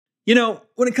You know,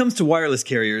 when it comes to wireless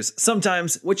carriers,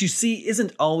 sometimes what you see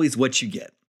isn't always what you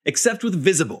get. Except with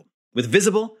Visible. With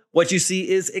Visible, what you see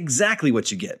is exactly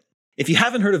what you get. If you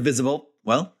haven't heard of Visible,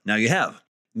 well, now you have.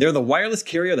 They're the wireless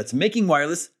carrier that's making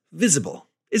wireless visible.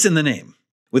 It's in the name.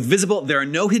 With Visible, there are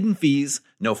no hidden fees,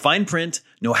 no fine print,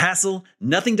 no hassle,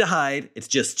 nothing to hide. It's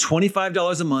just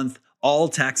 $25 a month, all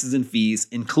taxes and fees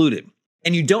included.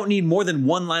 And you don't need more than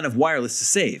one line of wireless to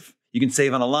save. You can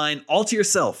save on a line all to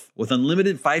yourself with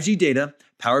unlimited 5G data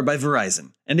powered by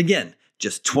Verizon. And again,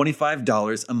 just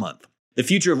 $25 a month. The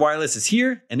future of wireless is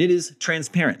here, and it is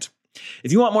transparent.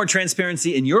 If you want more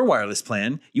transparency in your wireless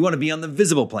plan, you want to be on the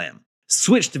Visible plan.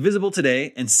 Switch to Visible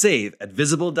today and save at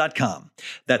Visible.com.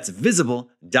 That's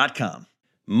Visible.com.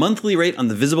 Monthly rate on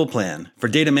the Visible plan. For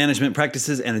data management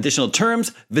practices and additional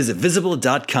terms, visit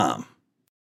Visible.com.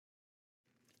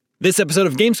 This episode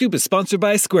of GameScoop is sponsored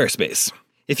by Squarespace.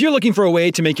 If you're looking for a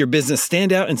way to make your business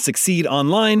stand out and succeed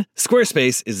online,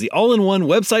 Squarespace is the all-in-one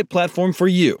website platform for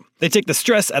you. They take the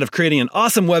stress out of creating an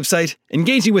awesome website,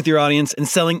 engaging with your audience, and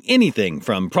selling anything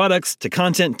from products to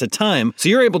content to time, so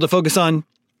you're able to focus on,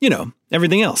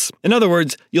 everything else. In other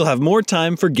words, you'll have more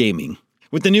time for gaming.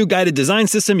 With the new guided design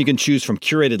system, you can choose from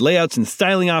curated layouts and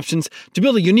styling options to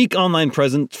build a unique online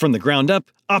presence from the ground up,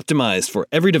 optimized for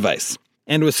every device.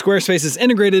 And with Squarespace's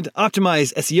integrated,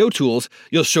 optimized SEO tools,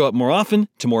 you'll show up more often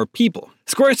to more people.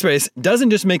 Squarespace doesn't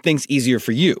just make things easier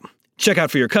for you.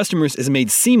 Checkout for your customers is made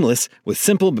seamless with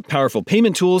simple but powerful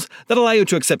payment tools that allow you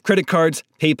to accept credit cards,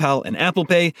 PayPal, and Apple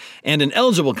Pay, and in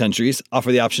eligible countries,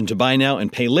 offer the option to buy now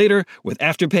and pay later with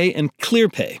Afterpay and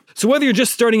ClearPay. So whether you're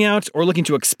just starting out or looking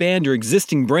to expand your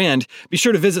existing brand, be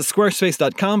sure to visit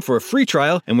squarespace.com for a free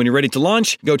trial, and when you're ready to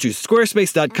launch, go to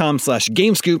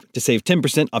squarespace.com/gamescoop to save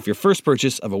 10% off your first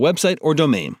purchase of a website or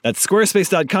domain. That's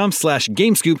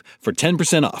squarespace.com/gamescoop for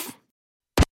 10% off.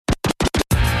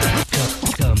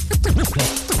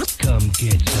 Come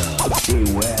get some.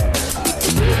 Beware,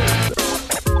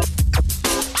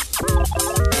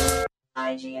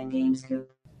 IGN GameScoop.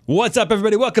 What's up,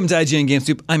 everybody? Welcome to IGN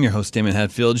GameScoop. I'm your host, Damon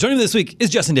Hatfield. Joining me this week is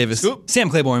Justin Davis, Sam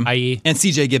Claiborne, and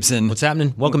CJ Gibson. What's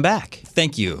happening? Welcome back.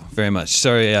 Thank you very much.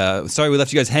 Sorry we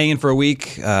left you guys hanging for a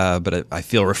week, but I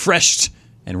feel refreshed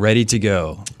and ready to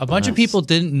go. A bunch of people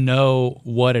didn't know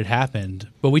what had happened,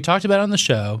 but we talked about it on the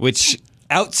show. Which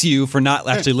outs you for not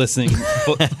actually listening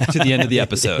to the end of the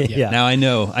episode. Yeah. Now I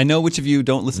know which of you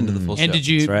don't listen to the full show. And did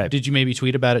you maybe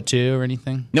tweet about it too or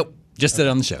anything? Nope. Just said it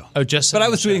on the show. Oh, just. But I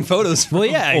was tweeting photos. Well,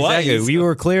 yeah, exactly. So. We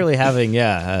were clearly having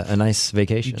a nice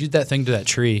vacation. You did that thing to that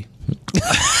tree.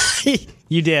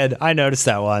 You did. I noticed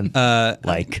that one.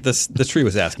 The tree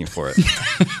was asking for it.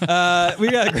 We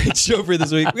got a great show for you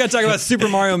this week. We got to talk about Super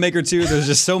Mario Maker 2. There's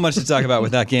just so much to talk about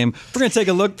with that game. We're going to take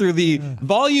a look through the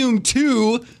Volume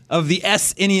 2 of the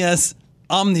SNES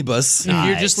Omnibus. If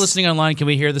you're just listening online, can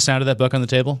we hear the sound of that book on the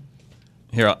table?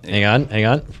 Here, hang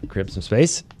on. Crib some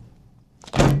space.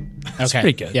 That's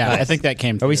pretty good. Yeah, I think that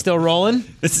came through. Are we still rolling?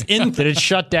 This is in. Did it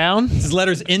shut down? This is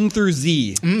letters N through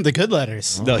Z. The good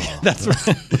letters. No, that's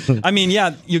right. I mean,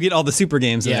 yeah, you get all the super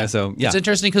games in there. So yeah, It's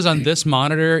interesting because on this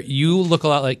monitor, you look a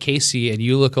lot like Casey and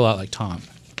you look a lot like Tom.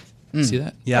 See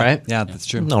that? yeah, Right. yeah, that's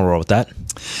true. No roll with that.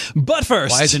 But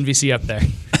first, Why is NVC up there?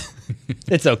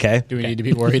 It's okay. Do we need to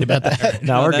be worried about that?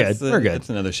 No, we're good. that's, We're good. That's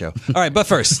another show. All right, but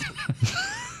first,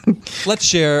 let's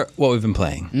share what we've been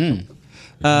playing.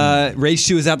 Rage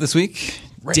 2 is out this week.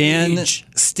 Dan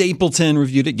Stapleton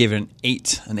reviewed it, gave it an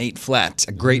 8 flat,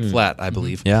 a great flat, I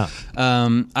believe. Yeah.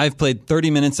 I've played 30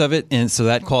 minutes of it, and so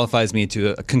that qualifies me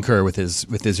to concur with his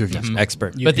review.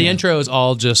 Expert. But the intro is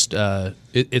all just,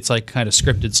 it's like kind of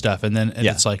scripted stuff. And then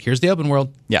it's like, here's the open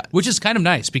world. Yeah. Which is kind of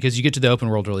nice because you get to the open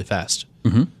world really fast.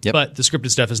 Yep. But the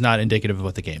scripted stuff is not indicative of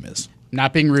what the game is.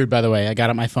 Not being rude, by the way. I got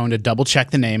out my phone to double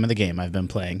check the name of the game I've been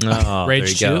playing. Oh,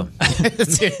 Rage there you 2? go.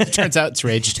 It turns out it's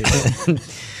Rage 2. So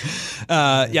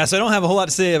I don't have a whole lot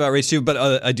to say about Rage 2, but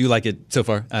I do like it so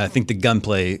far. I think the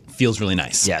gunplay feels really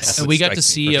nice. Yes. And we got to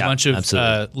strikes me see a for- bunch of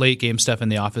absolutely. late game stuff in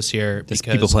the office here Just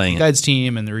because people playing it. Guide's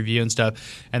team and the review and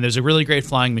stuff. And there's a really great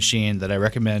flying machine that I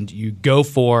recommend you go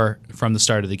for from the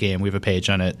start of the game. We have a page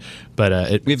on it,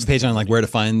 but We have a page on like where to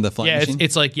find the flying machine.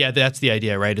 it's like that's the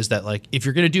idea, right? Is that like if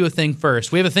you're going to do a thing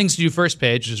first, we have a things to do first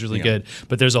page, which is really good,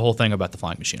 but there's a whole thing about the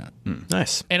flying machine on it.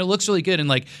 Nice. And it looks really good, and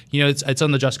like it's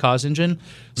on the Just Cause engine,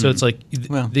 so it's like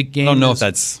the game. I don't know if is-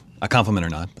 that's a compliment or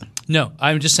not. But. No,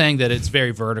 I'm just saying that it's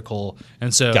very vertical,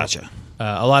 and so Gotcha.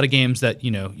 A lot of games that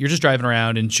you're just driving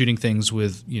around and shooting things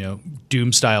with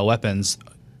Doom style weapons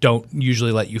don't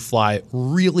usually let you fly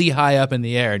really high up in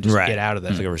the air and just Right. get out of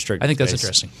there. It's like a restricted I think that's space.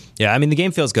 interesting. Yeah, I mean the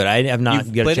game feels good. I have not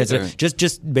You've got a played chance it, to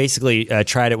just basically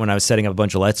tried it when I was setting up a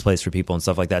bunch of Let's Plays for people and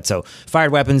stuff like that. So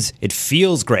fired weapons, it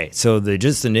feels great. So the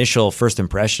just initial first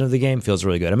impression of the game feels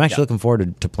really good. I'm actually looking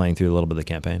forward to playing through a little bit of the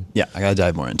campaign. Yeah, I gotta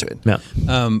dive more into it. Yeah.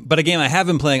 But a game I have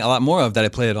been playing a lot more of that I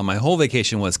played on my whole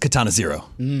vacation was Katana Zero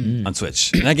on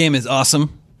Switch. And that game is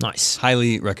awesome. Nice.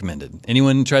 Highly recommended.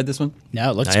 Anyone tried this one?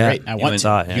 No, it looks Not yet. great. I want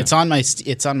saw to. it, yeah.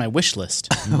 It's on my wish list.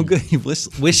 Oh, good. You've wish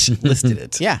listed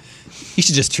it. Yeah. You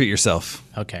should just treat yourself.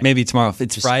 Okay. Maybe tomorrow, if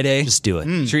it's Friday, Just do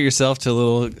it. treat yourself to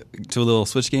a little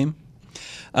Switch game.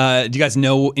 Do you guys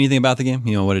know anything about the game?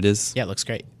 You know what it is? Yeah, it looks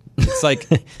great. It's like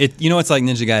it's like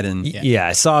Ninja Gaiden Yeah,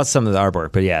 I saw some of the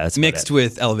artwork, but yeah, that's about mixed it.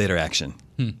 with elevator action.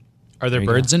 Are there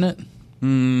birds in it?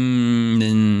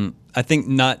 And I think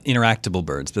not interactable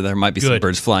birds, but there might be some Good.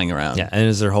 birds flying around. Yeah, and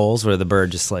is there holes where the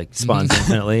bird just like spawns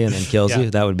infinitely and then kills Yeah. you?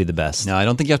 That would be the best. No, I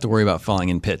don't think you have to worry about falling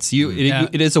in pits. Yeah.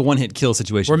 It is a one-hit kill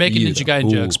situation. We're for making you, Ninja though.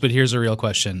 Gaiden jokes, but here's a real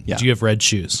question. Yeah. Do you have red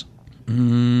shoes?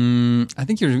 I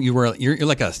think you're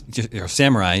like you're a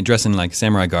samurai dressed in like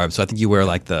samurai garb. So I think you wear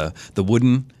like the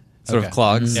wooden sort Okay. of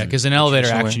clogs. Yeah, because in elevator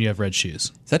Traditional action, wear. you have red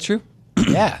shoes. Is that true?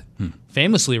 Yeah.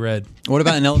 Famously red. What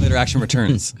about in elevator action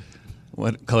returns?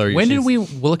 What color are your When shoes? did we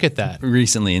look at that?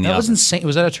 Recently in the That was office. insane.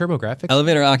 Was that a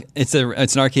TurboGrafx? It's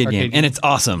an arcade game, game. and it's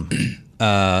awesome.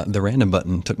 The random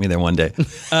button took me there one day.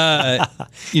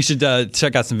 You should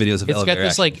check out some videos of It's got elevator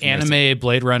this action like from yesterday. anime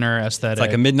Blade Runner aesthetic. It's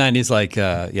like a mid '90s,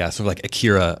 sort of like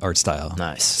Akira art style.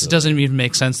 Nice. It doesn't even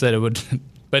make sense that it would,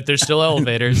 but there's still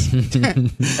elevators.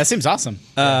 That seems awesome.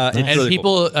 It's And really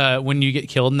people, when you get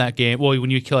killed in that game, well,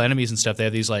 when you kill enemies and stuff, they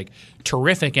have these like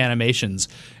terrific animations.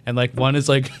 And like one is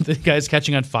like the guy's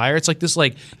catching on fire. It's like this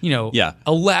Yeah.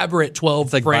 elaborate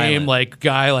 12 like frame violent. like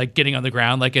guy like getting on the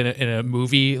ground like in a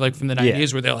movie like from the 90s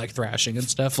Yeah. where they're like thrashing and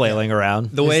stuff. Flailing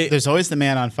around. The way There's always the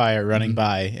man on fire running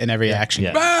by in every action.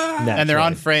 Yeah. And they're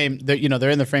on frame. They're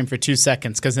in the frame for 2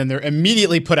 seconds because then they're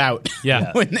immediately put out.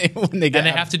 Yeah. when they get And they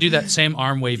out. have to do that same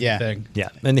arm waving Yeah. thing. Yeah,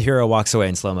 and the hero walks away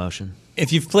in slow motion.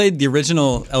 if you've played the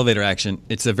original elevator action,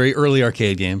 it's a very early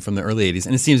arcade game from the early 80s,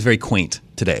 and it seems very quaint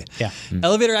today. Yeah.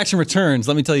 Elevator action returns,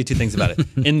 let me tell you two things about it.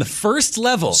 In the first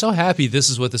level, So happy this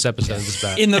is what this episode is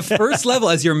about. in the first level,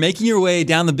 as you're making your way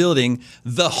down the building,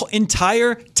 the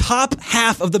entire top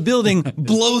half of the building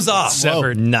blows off.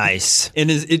 Severed. Nice. And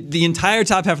the entire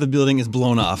top half of the building is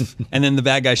blown off, and then the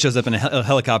bad guy shows up in a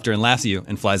helicopter and laughs at you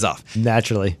and flies off.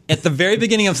 Naturally. At the very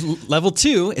beginning of level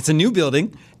 2, it's a new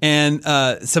building, and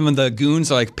some of the goons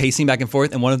are like pacing back and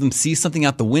forth, and one of them sees something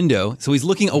out the window. So he's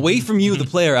looking away from you, the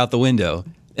player, out the window,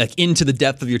 like into the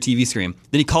depth of your TV screen.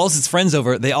 Then he calls his friends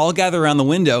over. They all gather around the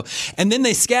window, and then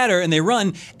they scatter and they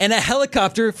run, and a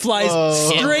helicopter flies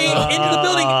straight into the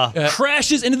building,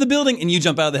 crashes into the building, and you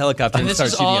jump out of the helicopter and And this start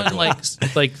is shooting all at in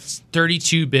like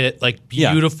 32-bit, like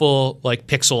Yeah. beautiful, like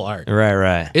pixel art.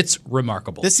 Right. It's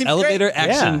remarkable. This seems Elevator great.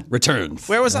 action Yeah. returns.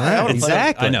 Where was I? I would've played it.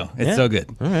 Exactly. I know. It's Yeah. so good.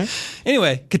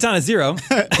 Anyway, Katana Zero.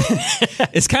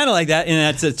 It's kind of like that, and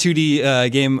that's a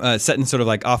 2D game set in sort of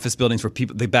like office buildings where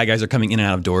the bad guys are coming in and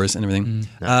out of doors and everything.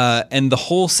 And the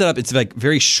whole setup, it's like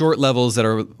very short levels that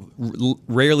are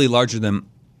rarely larger than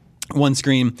one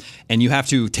screen, and you have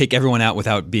to take everyone out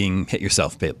without being hit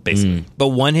yourself, basically. But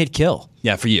one hit kill.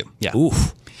 Yeah, for you. Yeah.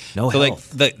 Oof. No So like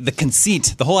health. the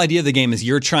conceit, the whole idea of the game is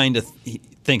you're trying to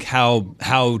think how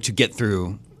to get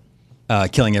through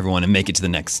killing everyone and make it to the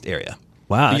next area.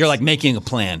 Wow, You're like making a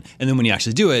plan, and then when you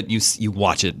actually do it, you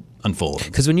watch it unfold.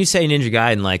 Because when you say Ninja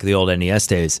Gaiden, like the old NES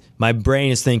days, my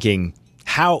brain is thinking,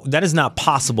 how that is not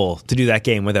possible to do that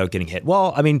game without getting hit.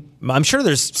 Well, I mean, I'm sure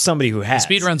there's somebody who has.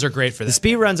 Speed runs are great for The that.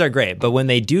 speed runs are great, but when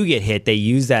they do get hit, they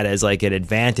use that as like an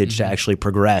advantage to actually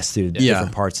progress through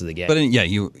different parts of the game. But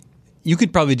you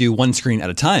could probably do one screen at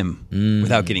a time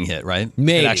without getting hit, right?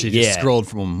 Maybe, It actually just yeah. scrolled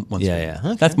from one screen. Yeah.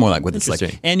 Okay. That's more like what it's like.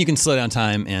 Interesting. And you can slow down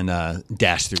time and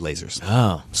dash through lasers.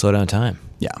 Oh, slow down time.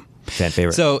 Yeah. Fan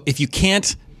favorite. So if you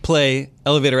can't play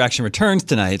Elevator Action Returns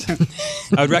tonight,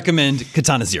 I would recommend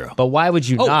Katana Zero. but why would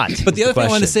you not? But the other thing I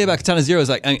wanted to Question. say about Katana Zero is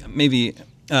like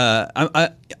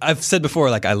I've said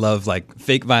before, like I love like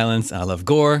fake violence and I love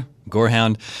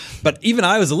gorehound, but even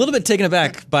I was a little bit taken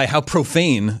aback by how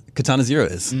profane Katana Zero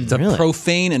is. It's a Really?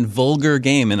 profane and vulgar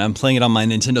game, and I'm playing it on my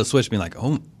Nintendo Switch, being like,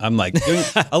 I'm like doing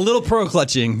a little pro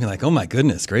clutching, being like, oh my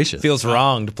goodness gracious, feels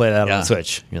wrong to play that Yeah. on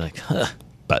Switch. You're like, huh.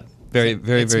 but very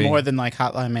very It's very more than like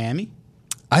Hotline Miami.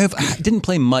 I didn't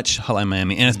play much Hotline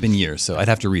Miami, and it's been years, so I'd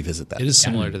have to revisit that. It is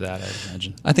similar to that, I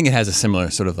imagine. I think it has a similar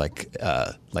sort of like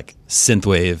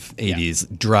synthwave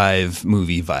 80s drive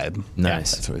movie vibe.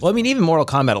 Nice. That's what it's- Well, I mean, even Mortal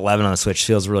Kombat 11 on the Switch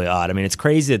feels really odd. I mean, it's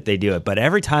crazy that they do it, but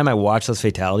every time I watch those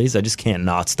fatalities, I just can't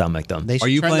not stomach them. They should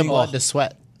you turn playing- the blood to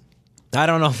sweat. I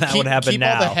don't know if that would happen keep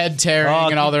now. all the head tearing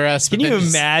and all the rest. Can but you then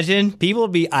just- imagine? People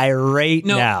would be irate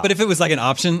No, now. but if it was like an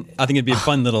option, I think it'd be a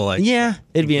fun little like. Yeah,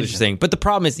 it'd be interesting. But the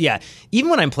problem is, even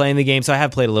when I'm playing the game, so I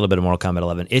have played a little bit of Mortal Kombat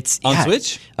 11. It's On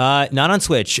Switch? Not on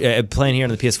Switch. Playing here on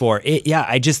the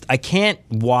PS4. I can't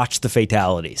watch the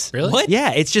fatalities. Really? What?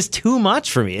 Yeah, it's just too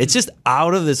much for me. It's just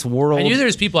out of this world. I knew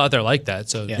there's people out there like that.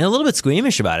 So And a little bit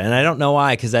squeamish about it, and I don't know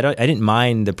why, because I didn't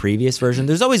mind the previous version.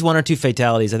 There's always one or two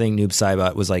fatalities. I think Noob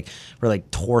Saibot was like, where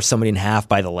like tore somebody in half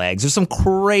by the legs. There's some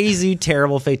crazy,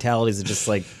 terrible fatalities that just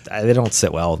like they don't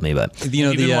sit well with me. But You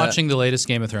know, Have you been watching the latest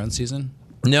Game of Thrones season?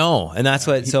 no, and that's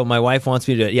what. So my wife wants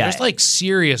me to. Yeah, There's like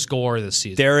serious gore this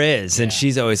season. there is, and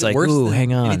she's always like, worse "Ooh, than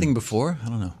hang on." anything before? I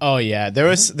don't know. Oh yeah,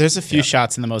 there's a few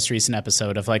shots in the most recent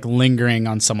episode of like lingering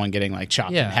on someone getting like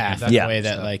chopped Yeah, in half. that In Yeah. a way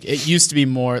that like it used to be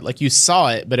more like you saw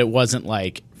it, but it wasn't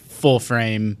like full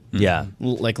frame. Yeah,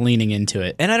 Like leaning into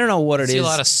it. and I don't know what I it see is. a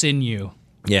lot of sinew.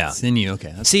 Yeah. Sinew,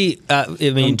 okay. That's, See, I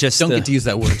mean, don't get to use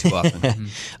that word too often.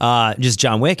 just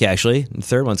John Wick, actually. The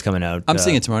third one's coming out. I'm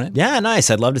seeing it tomorrow night. Yeah,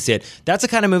 nice. I'd love to see it. That's the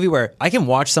kind of movie where I can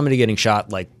watch somebody getting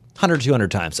shot like 100, 200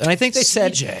 times. And I think they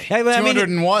said... CJ. Yeah, but I mean,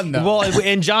 201 though. Well,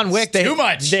 in John Wick, they... too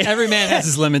much. Every man has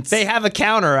his limits. They have a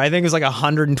counter. I think it was like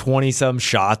 120-some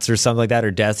shots or something like that,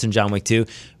 or deaths in John Wick 2.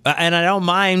 And I don't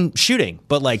mind shooting,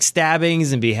 but like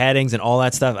stabbings and beheadings and all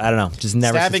that stuff, I don't know. Just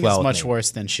never sits Stabbing well is with much me.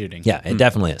 worse than shooting. Yeah, it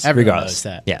definitely is. Everyone regardless.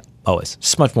 knows that. Yeah, always.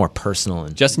 Just much more personal.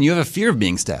 And Justin, you have a fear of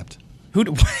being stabbed. Who?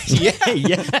 Yeah.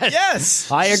 yes.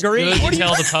 Yes. I agree. Good to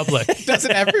tell the public. Doesn't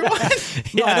everyone?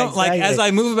 No, I don't like. As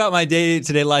I move about my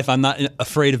day-to-day life, I'm not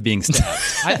afraid of being stabbed.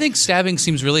 I think stabbing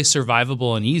seems really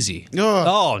survivable and easy.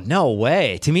 Oh, no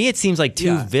way. To me, it seems like too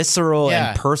Yeah. visceral Yeah.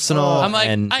 and personal. I'm like,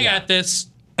 and, I got this.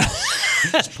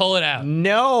 Just pull it out.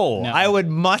 No, I would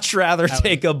much rather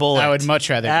take a bullet. I would much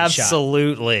rather be shot.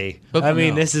 Absolutely. I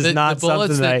mean, this is the not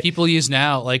bullets something that people use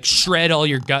now like shred all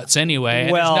your guts anyway.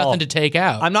 And Well, there's nothing to take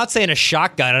out. I'm not saying a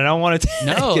shotgun. I don't want to take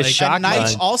No, a like, a shotgun.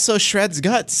 Knife also shreds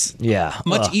guts. Yeah,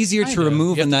 Much Ugh. easier to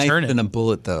remove You a have to knife turn it. than a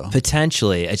bullet, though.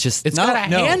 Potentially, it's just It's got a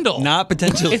handle. Not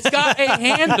potentially. It's got a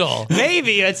handle.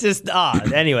 maybe it's just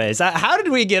odd. Anyways, how did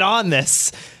we get on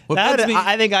this? What bugs me-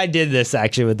 I think I did this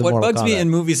actually with the What Mortal bugs me Kombat. in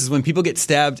movies is when people get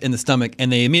stabbed in the stomach and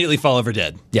they immediately fall over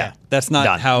dead. Yeah. That's not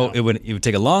Done. how it would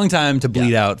take a long time to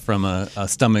bleed out from a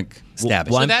stomach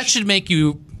stabbing. Well, So that should make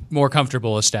you more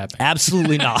comfortable with stabbing.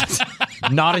 Absolutely not.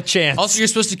 Not a chance. Also, you're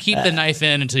supposed to keep the knife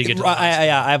in until you get to the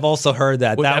hospital. I've also heard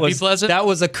that. Would that be was pleasant? That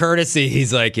was a courtesy.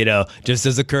 He's like, just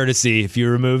as a courtesy, if you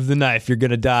remove the knife, you're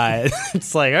gonna die.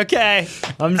 It's like, okay,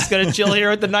 I'm just gonna chill here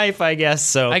with the knife, I guess.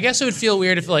 So I guess it would feel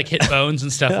weird if it like hit bones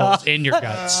and stuff while it's in your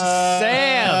guts.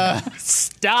 Sam,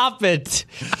 stop it.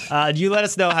 You let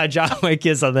us know how John Wick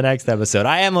is on the next episode.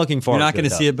 I am looking forward. You're not going to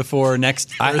see it before next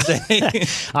Thursday.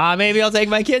 Maybe I'll take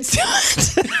my kids to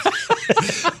it.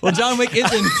 Well, John Wick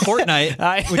is in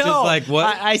Fortnite, which is like what?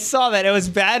 I saw that. It was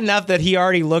bad enough that he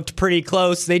already looked pretty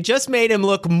close. They just made him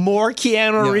look more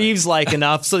Keanu Yeah. Reeves-like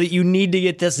enough so that you need to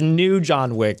get this new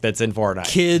John Wick that's in Fortnite.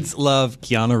 Kids love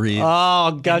Keanu Reeves.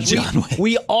 Oh, gosh. John Wick.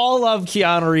 We all love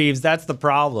Keanu Reeves. That's the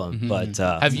problem. But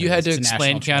Have you had to It's a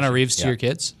explain national Keanu treasure. Reeves to your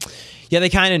kids? yeah, they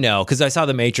kind of know because I saw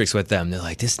The Matrix with them. They're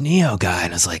like, this Neo guy.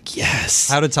 And I was like, yes.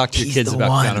 How to talk to your He's kids the about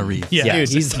one. Keanu Reeves. Yeah, Dude,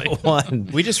 he's the one.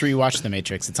 We just rewatched The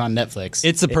Matrix. It's on Netflix.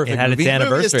 It's a perfect it had movie. its Movie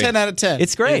is anniversary. 10 out of 10.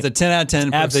 It's great. It's a 10 out of 10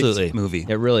 perfect Absolutely. movie.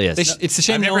 It really is. It's a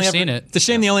shame I've they never only seen ever, it. It's a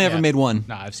shame they only ever made one.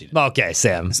 No, I've seen it. Okay,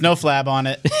 Sam. There's no flab on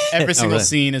it. Every single really?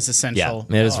 scene is Yeah, essential.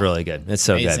 it is Oh. really good. It's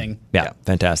so Amazing. good. Yeah,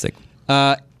 fantastic.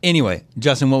 Anyway,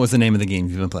 Justin, what was the name of the game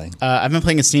you've been playing? I've been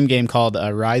playing a Steam game called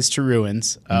Rise to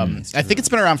Ruins. I think it's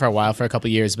been around for a while, for a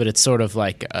couple years, but it's sort of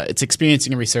like it's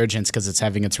experiencing a resurgence because it's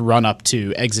having its run up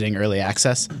to exiting early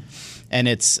access. And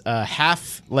it's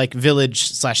half like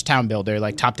village / town builder,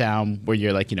 like top down, where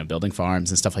you're like building farms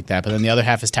and stuff like that. But then the other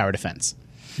half is tower defense.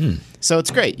 So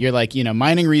it's great. You're like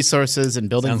mining resources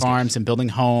and building Sounds farms and building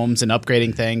homes and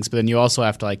upgrading things. But then you also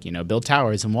have to like build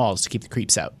towers and walls to keep the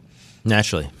creeps out.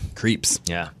 Naturally. Creeps.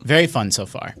 Yeah. Very fun so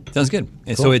far. Sounds good.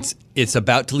 And so it's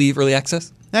about to leave early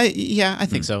access? Yeah, I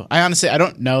think so. I honestly, I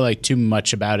don't know like too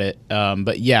much about it,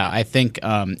 but yeah, I think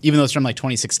even though it's from like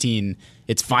 2016,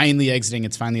 it's finally exiting.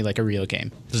 It's finally like a real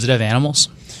game. Does it have animals?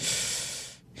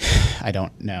 I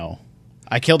don't know.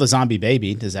 I killed a zombie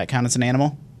baby. Does that count as an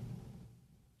animal?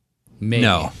 Maybe.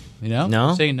 No. You know? No?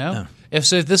 I'm saying no. If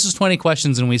this is 20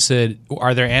 questions and we said,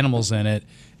 are there animals in it?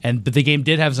 But the game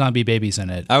did have zombie babies in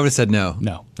it. I would have said no.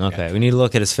 No. Okay, we need to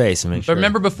look at his face and make sure. But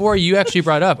remember before, you actually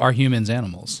brought up, are humans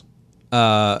animals?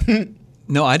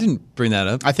 No, I didn't bring that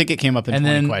up. I think it came up in And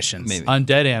 20 then questions. maybe.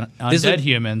 Undead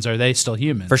humans, are they still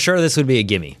human? For sure, this would be a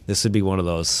gimme. This would be one of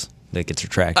those that gets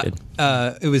retracted.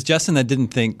 It was Justin that didn't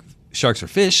think sharks are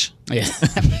fish. Yeah.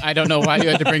 I don't know why you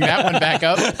had to bring that one back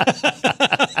up.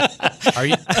 Are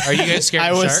you guys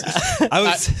scared of sharks? I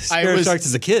was scared of sharks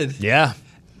as a kid, Yeah.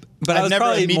 but I I've was never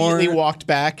probably immediately more. walked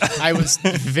back. I was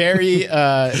very,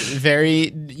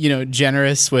 very,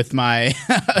 generous with my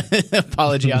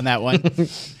apology on that one.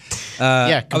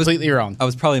 Yeah, completely wrong. I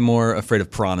was probably more afraid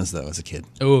of piranhas though as a kid.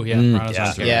 Oh, yeah. piranhas yeah.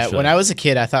 are scary. Yeah, sure. when I was a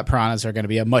kid, I thought piranhas are going to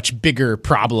be a much bigger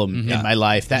problem in my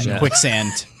life. That and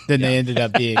quicksand than they ended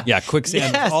up being. Yeah,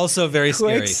 quicksand Yes. also very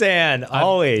scary. Quicksand,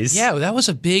 always. Yeah, that was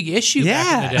a big issue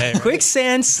back in the day. Yeah,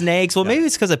 quicksand, snakes. Well, maybe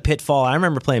it's because of Pitfall. I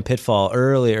remember playing Pitfall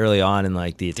early on in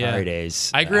like the Atari days.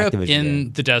 I grew up Activision in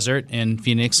game. the desert in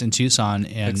Phoenix and Tucson,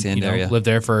 and Quicksand area. lived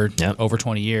there for Yep. over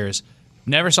 20 years.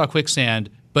 Never saw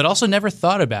quicksand, but also never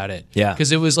thought about it. Yeah.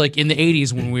 because it was like in the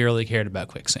 80s when we really cared about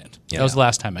quicksand. That was the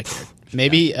last time I cared.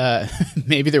 Maybe,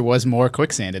 maybe there was more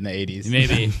quicksand in the 80s.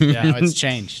 Maybe. Now Yeah. it's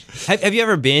changed. Have you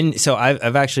ever been? So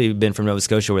I've actually been from Nova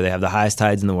Scotia, where they have the highest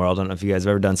tides in the world. I don't know if you guys have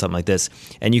ever done something like this,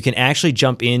 and you can actually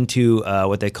jump into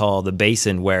what they call the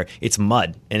basin, where it's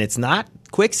mud, and it's not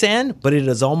quicksand, but it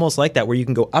is almost like that, where you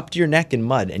can go up to your neck in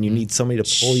mud, and you need somebody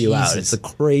to pull you out. It's the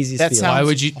craziest That feeling. sounds Why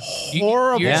would you?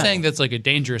 horrible. You're Yeah. saying that's like a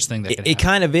dangerous thing that could It happen.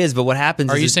 kind of is, but what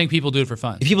happens Are is you it- saying people do it for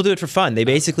fun? people do it for fun. They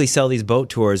basically sell these boat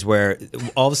tours where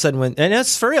all of a sudden, and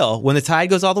it's for real, when the tide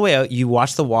goes all the way out, you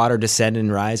watch the water descend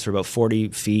and rise for about 40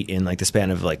 feet in like the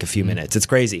span of like a few minutes. It's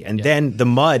crazy. And then the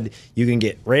mud, you can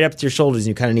get right up to your shoulders and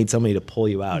you kind of need somebody to pull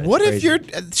you out. It's What if crazy. you're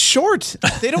short?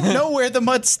 They don't know where the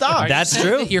mud Are stops. you That's saying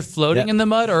true. that you're floating Yeah. in the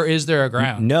mud, or is there a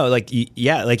ground? No, like,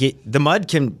 yeah, like the mud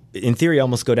can, in theory,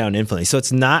 almost go down infinitely. So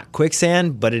it's not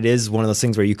quicksand, but it is one of those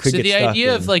things where you could So get the stuck idea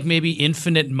in. of like maybe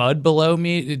infinite mud below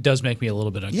me, it does make me a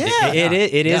little bit uncomfortable. Yeah.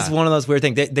 It is Yeah. one of those weird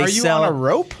things. They Are you sell on a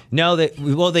rope? No,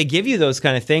 they give you those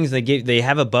kind of things. They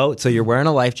have a boat, so you're wearing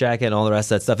a life jacket and all the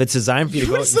rest of that stuff. It's designed for you to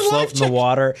go out What's and the float life in the jacket?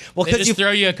 water. Well, They because just you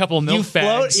throw you a couple of milk you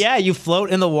float, bags. yeah, you float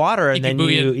in the water and Keep then you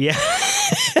you, buoyant. yeah.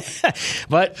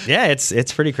 But yeah, it's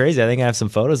pretty crazy. I think I have some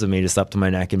photos of me just up to my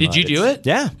neck in Did mud. you do It's- it?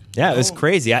 Yeah, it was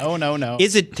crazy. No.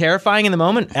 Is it terrifying in the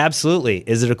moment? Absolutely.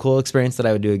 Is it a cool experience that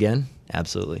I would do again?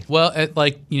 Absolutely. Well,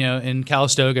 in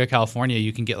Calistoga, California,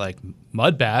 you can get like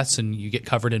mud baths and you get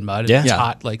covered in mud. And Yeah. it's Yeah.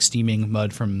 hot, like steaming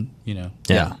mud from,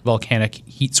 Yeah. volcanic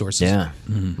heat sources. Yeah,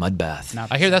 mud bath.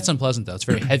 I hear that's unpleasant though. It's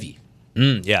very heavy.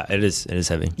 Yeah, it is. It is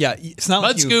heavy. Yeah, it's not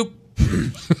Mud like you, scoop.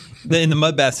 in the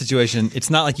mud bath situation. It's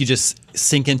not like you just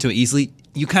sink into it easily.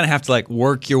 You kind of have to like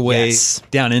work your way Yes.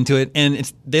 down into it, and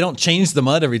they don't change the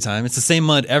mud every time. It's the same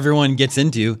mud everyone gets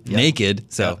into naked.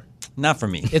 So not for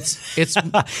me.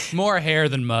 It's more hair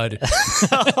than mud.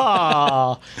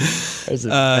 There's a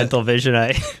mental vision.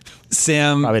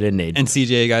 Sam Probably didn't need. and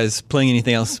CJ guys playing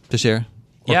anything else to share?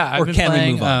 Or, Yeah, or I've been can playing.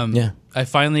 we move on? Yeah. I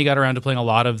finally got around to playing a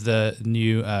lot of the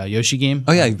new Yoshi game.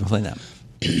 Oh yeah, you've been playing that.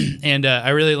 And I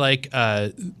really like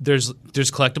there's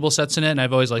collectible sets in it, and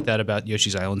I've always liked that about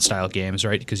Yoshi's Island style games,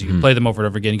 right? Because you can play them over and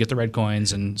over again, and get the red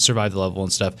coins, and survive the level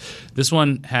and stuff. This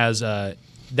one has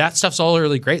that stuff's all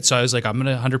really great, so I was like, I'm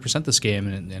gonna 100% this game,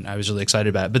 and I was really excited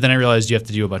about it. But then I realized you have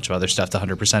to do a bunch of other stuff to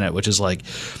 100% it, which is like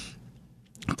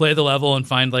play the level and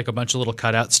find like a bunch of little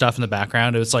cutout stuff in the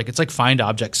background. It's like find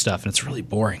object stuff, and it's really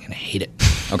boring, and I hate it.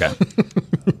 Okay.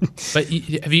 But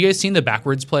have you guys seen the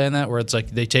backwards play on that, where it's like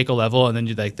they take a level and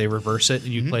then they reverse it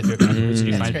and you play through it backwards and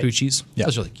you find Poochies? Yeah.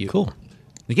 That's really cute. Cool.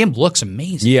 The game looks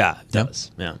amazing. Yeah, it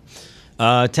does. Yeah.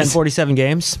 1047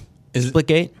 games. Is it-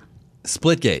 Splitgate?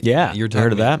 Splitgate. Yeah, you're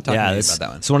heard of that? Talking Yeah, to me it's, about that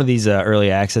one. it's one of these early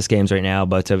access games right now,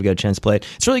 but we got a chance to play it.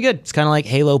 It's really good. It's kind of like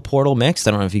Halo Portal mixed.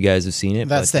 I don't know if you guys have seen it.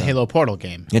 That's but, the Halo Portal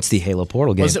game. It's the Halo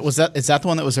Portal game. Is that the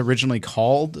one that was originally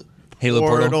called Halo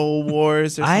Portal?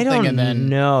 Wars or something? I don't and then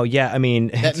know. Yeah, I mean,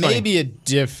 That it's may funny. be a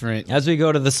different As we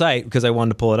go to the site, because I wanted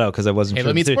to pull it out because I wasn't Halo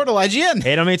sure. meets Portal IGN.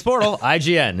 Halo meets Portal,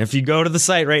 IGN. If you go to the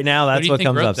site right now, that's do you what think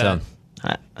comes wrote up. So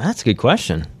that? that's a good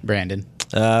question. Brandon.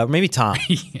 Maybe Tom.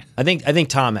 I think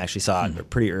Tom actually saw it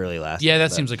pretty early last. Yeah, year, that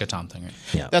but- seems like a Tom thing, right?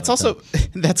 Yeah, That's but, also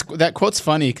that quote's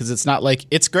funny because it's not like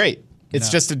it's great. It's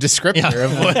just a descriptor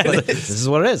of what it is. This is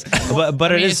what it is.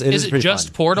 But I mean, it is. is it pretty just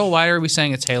fun. Portal? Why are we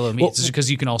saying it's Halo meets? Is it because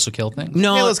you can also kill things?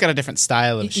 No, Halo's got a different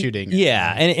style of shooting.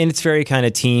 Yeah, and it's very kind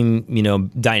of team,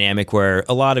 dynamic where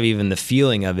a lot of even the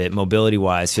feeling of it,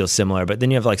 mobility-wise, feels similar. But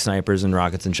then you have like snipers and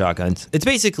rockets and shotguns. It's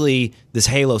basically this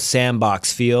Halo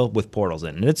sandbox feel with portals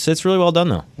in it. It's really well done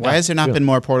though. Why has there not been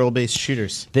more Portal-based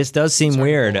shooters? This does seem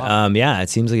weird. Yeah, it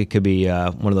seems like it could be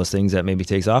one of those things that maybe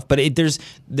takes off. But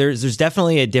there's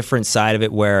definitely a different side of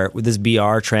it where this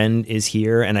BR trend is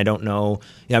here, and I don't know.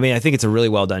 I mean, I think it's a really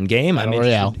well done game. Battle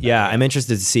Royale. I'm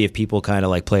interested to see if people kind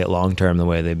of like play it long term the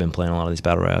way they've been playing a lot of these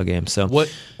battle royale games. So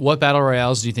What battle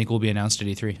royales do you think will be announced at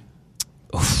E3?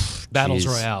 Battles geez.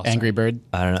 Royale. Angry Bird.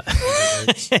 I don't know.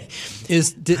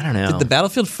 I don't know. Did the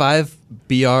Battlefield 5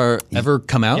 BR ever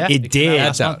come out? Yeah, It came out did.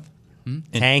 last That's month.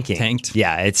 Tanking. Tanked.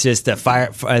 Yeah, it's just a fire.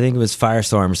 I think it was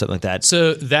Firestorm or something like that.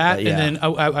 So that, Yeah. and then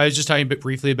I was just talking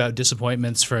briefly about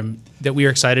disappointments that we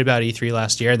were excited about E3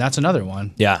 last year, and that's another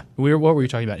one. Yeah. What were you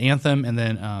talking about? Anthem, and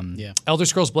then Elder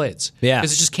Scrolls Blades. Yeah.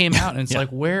 Because it just came out, and it's like,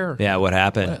 where? Yeah, what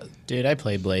happened? Dude, I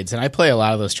play Blades, and I play a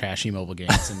lot of those trashy mobile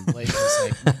games, and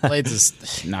Blades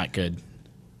is not good.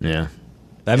 Yeah.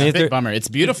 I mean, It's if a they're- big bummer. It's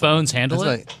beautiful. Phones handle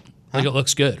That's it? Like it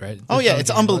looks good, right? Oh The yeah, phones it's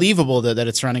handle it? unbelievable that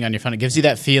it's running on your phone. It gives you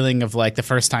that feeling of like the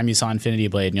first time you saw Infinity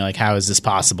Blade, and you're like, "How is this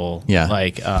possible?" Yeah.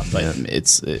 Like, but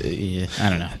it's I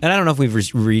don't know. and I don't know if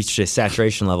we've reached a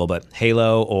saturation level, but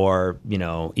Halo or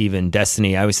even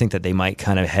Destiny, I always think that they might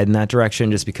kind of head in that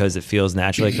direction just because it feels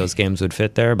naturally like those games would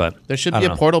fit there. But There should I be a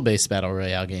don't know. Portal-based battle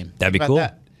royale game. That'd be How about cool.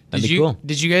 that? That'd Did be you cool.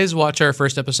 Did you guys watch our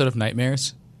first episode of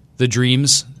Nightmares, the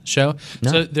Dreams show?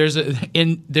 No. So there's a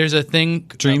thing.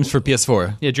 Dreams for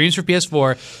PS4. Yeah, Dreams for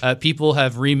PS4. People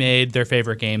have remade their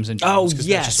favorite games in Dreams. Oh 'cause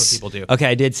yes. that's just what people do. Okay,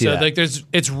 I did see So that. like,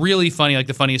 it's really funny. Like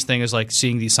the funniest thing is like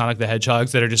seeing these Sonic the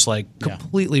Hedgehogs that are just like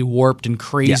completely warped and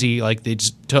crazy. Like they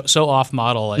just so off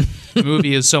model. Like the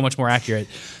movie is so much more accurate.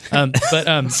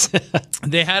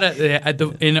 They had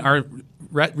in our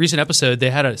recent episode they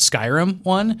had a Skyrim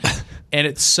one, and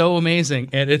it's so amazing.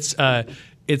 And it's a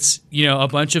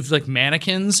bunch of like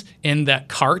mannequins in that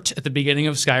cart at the beginning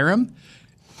of Skyrim.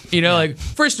 Like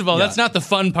first of all, that's not the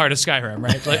fun part of Skyrim,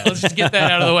 right? Like let's just get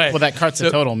that out of the way. Well, that cart's a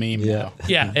total meme. Yeah.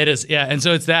 Yeah, it is. Yeah, and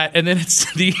so it's that, and then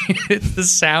it's the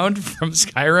sound from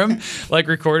Skyrim, like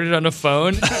recorded on a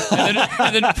phone, and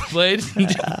then played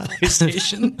into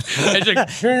PlayStation.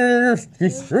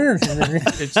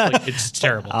 It's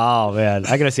terrible. Oh man,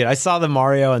 I gotta see it. I saw the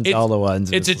Mario and Zelda ones.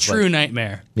 and It's a just true like-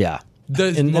 nightmare. Yeah. The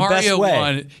In the best Mario way.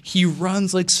 one, he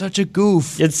runs like such a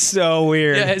goof. It's so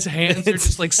weird. Yeah, his hands are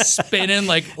just like spinning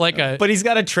like a But he's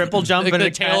got a triple jump like and the a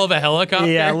tail of a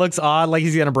helicopter. Yeah, it looks odd, like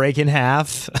he's gonna break in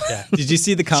half. Did you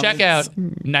see the comments? Check out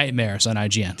Nightmares on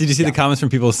IGN. Did you see the comments from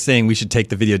people saying we should take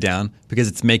the video down because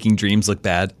it's making Dreams look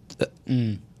bad?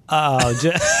 Oh,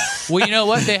 Well, you know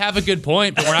what? They have a good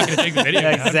point, but we're not going to take the video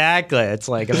down. exactly. It's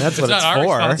like that's what It's it's not our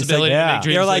for. responsibility to make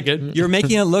Dreams They're look like, good. you're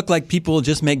making it look like people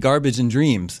just make garbage in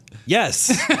Dreams. Yes.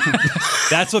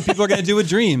 That's what people are going to do with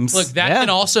Dreams. Look, that can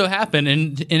also happen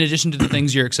in addition to the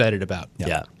things you're excited about.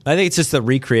 Yeah, I think it's just the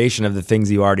recreation of the things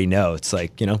you already know. It's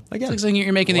like again, It's like saying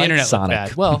you're making the Like internet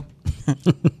Sonic. look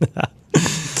bad.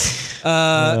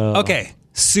 Well, Okay.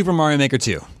 Super Mario Maker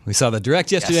 2. We saw the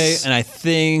direct yesterday, and I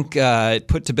think it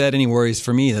put to bed any worries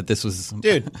for me that this was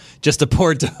just a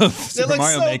port of Super looks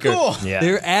Mario so Maker. cool. Yeah.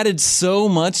 They added so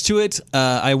much to it.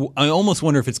 I almost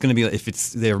wonder if it's going to be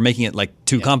they're making it like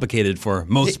too complicated for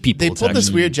most people. They to pulled this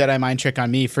actually- weird Jedi mind trick on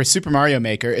me for Super Mario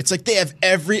Maker. It's like they have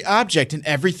every object and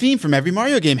every theme from every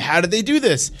Mario game. How did they do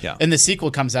this? Yeah. And the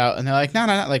sequel comes out, and they're like, no,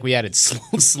 like we added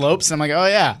slopes. And I'm like, oh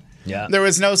yeah, Yeah. There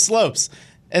was no slopes.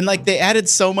 And like they added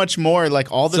so much more, like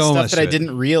all the So stuff much that I to it.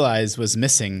 didn't realize was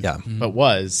missing, Yeah. but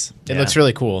was. It Yeah. looks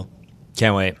really cool.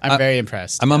 can't wait. I'm very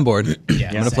impressed. I'm on board. I'm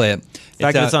going to play it. The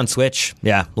fact that it's on Switch,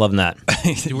 yeah, loving that.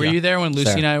 were you there when Lucy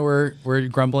Sorry. and I were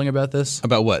grumbling about this?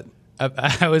 About what?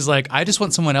 I was like, I just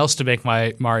want someone else to make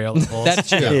my Mario levels. That's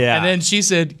true. Yeah. And then she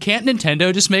said, can't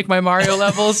Nintendo just make my Mario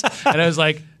levels? And I was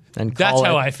like, And that's call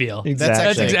how it- I feel. Exactly. That's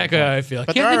actually- exactly how I feel.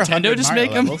 But Can't there are Nintendo 100 just Mario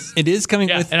make them? levels. It is coming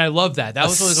Yeah, with and I love that. That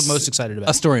was what I was s- most excited a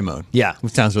about. story mode. Yeah.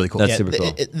 Which sounds really cool. That's super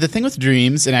cool. The thing with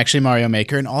Dreams and actually Mario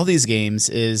Maker and all these games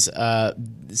is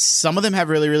some of them have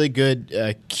really, really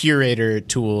good curator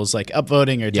tools like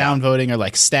upvoting or downvoting or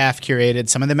like staff curated.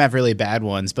 Some of them have really bad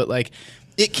ones, but like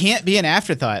it can't be an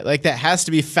afterthought. Like that has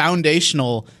to be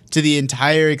foundational to the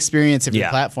entire experience of your Yeah.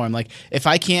 platform. Like, if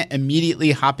I can't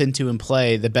immediately hop into and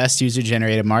play the best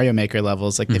user-generated Mario Maker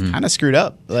levels, like, they've kind of screwed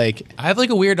up. Like, I have like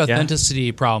a weird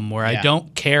authenticity problem where I Yeah.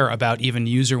 don't care about even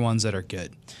user ones that are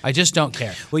good. I just don't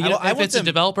care. Well, Well, I if want it's a them-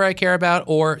 developer I care about,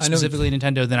 or specifically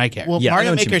Nintendo, then I care. well, Yeah, I know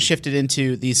Mario what you Maker mean. shifted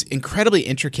into these incredibly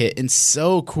intricate and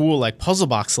so cool, like, puzzle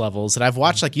box levels that I've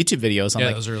watched, like, YouTube videos on, Yeah,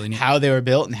 like, those are really neat. how they were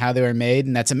built and how they were made,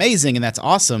 and that's amazing and that's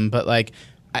awesome, but, like,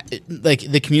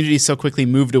 the community so quickly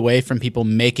moved away from people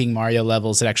making Mario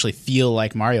levels that actually feel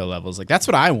like Mario levels. Like, that's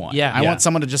what I want. Yeah. I Yeah. want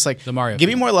someone to just like The Mario give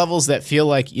me feel. more levels that feel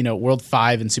like, you know, World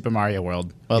 5 and Super Mario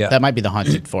World. Well, Yeah. that might be the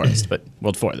Haunted Forest, but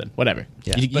World 4 then. Whatever.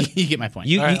 Yeah. You get my point.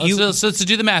 You- All right, let's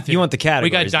do the math here. you want the We got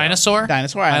categories, though. Dinosaur,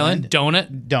 Dinosaur Island,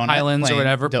 Donut, Highlands Plain, or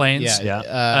whatever, Plains,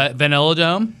 Yeah. Vanilla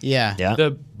Dome, Yeah. Yeah.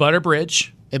 the Butter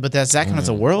Bridge. But does that count as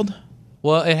a world?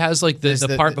 Well, it has like the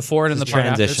the- part before it and the part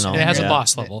after. transitional. And it has Yeah. a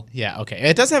boss level. Yeah. Okay.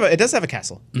 It does have a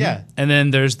castle. Yeah. And then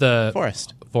there's the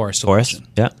Forest. Forest. Forest. Edition.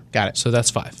 Yeah. Got it. So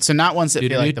that's 5. So not ones that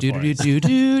feel like the forest.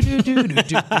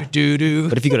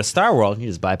 But if you go to Star World, you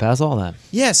just bypass all that.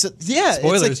 Yeah, so, yeah.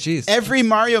 Spoilers, it's like jeez. every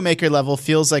Mario Maker level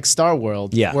feels like Star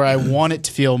World. Yeah. Where I want it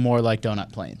to feel more like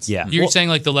Donut Plains. Yeah. You're saying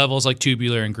like the levels like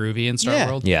tubular and groovy in Star Yeah.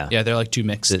 World? Yeah. Yeah, they're like too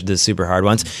mixed. The super hard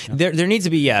ones. There needs to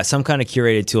be some kind of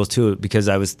curated tools too, because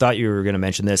I thought you were going to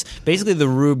mention this. Basically, the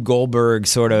Rube Goldberg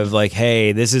sort of like,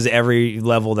 hey, this is every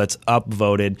level that's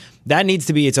upvoted. That needs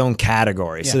to be its own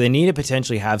category. So Yeah. they need to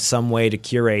potentially have some way to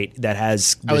curate that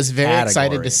has. I was very excited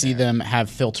category to see in there. them have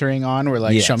filtering on where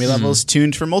like Yes. show me levels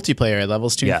tuned for multiplayer,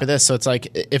 levels tuned Yeah. for this. So it's like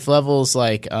if levels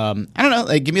like I don't know,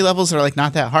 like give me levels that are like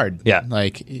not that hard. Yeah.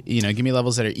 Like you know, give me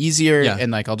levels that are easier Yeah.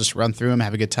 and like I'll just run through them,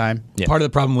 have a good time. Yeah. Part of the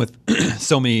problem with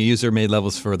so many user-made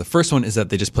levels for the first one is that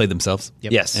they just played themselves.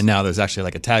 Yep. Yes. And now there's actually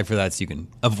like a tag for that, so you can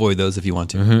avoid those if you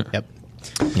want to. Yep.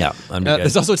 Yeah.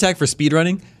 There's also a tag for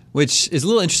speedrunning, which is a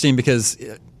little interesting because,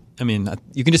 I mean,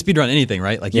 you can just speedrun anything,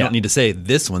 right? Like you Yeah. don't need to say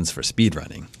this one's for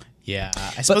speedrunning. Yeah.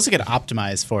 I suppose I could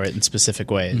optimize for it in specific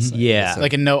ways. Like, Yeah.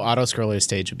 Like a no auto scroller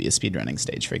stage would be a speedrunning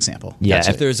stage, for example. Yeah, Gotcha.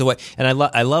 if there's a way, and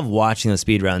I love watching those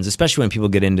speed runs, especially when people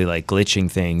get into like glitching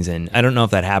things, and I don't know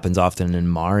if that happens often in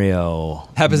Mario.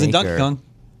 Happens in Maker. Donkey Kong.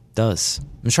 Does.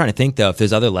 I'm trying to think though if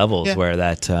there's other levels Yeah. where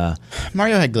that.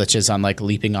 Mario had glitches on like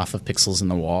leaping off of pixels in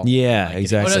the wall. Yeah, Oh,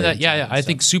 exactly. no, yeah. I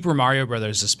think Super Mario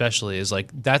Brothers especially is like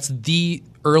that's the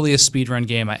earliest speedrun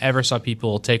game I ever saw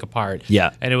people take apart. Yeah.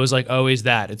 And it was like always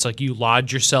that. It's like you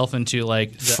lodge yourself into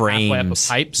like the halfway up of Frames.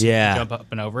 pipes Yeah. and jump up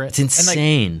and over it. It's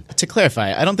insane. To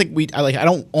clarify, I don't think I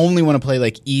don't only want to play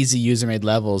like easy user made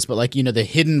levels, but like you know the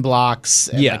hidden blocks,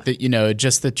 and Yeah. like the, you know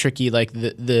just the tricky like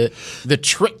the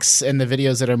tricks and the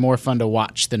videos that are more fun to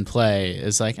watch than play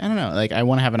is like I don't know, like I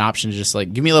want to have an option to just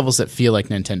like give me levels that feel like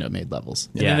Nintendo made levels.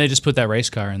 And Yeah. then they just put that race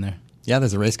car in there. Yeah,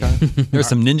 there's a race car. There's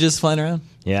some ninjas flying around.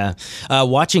 Yeah,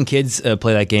 watching kids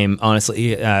play that game.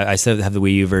 Honestly, I still have the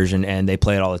Wii U version, and they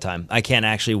play it all the time. I can't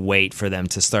actually wait for them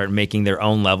to start making their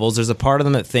own levels. There's a part of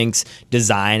them that thinks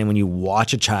design, and when you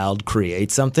watch a child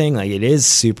create something, like it is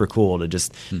super cool to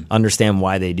just understand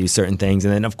why they do certain things.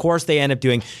 And then, of course, they end up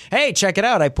doing, "Hey, check it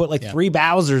out! I put like 3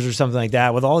 Bowsers or something like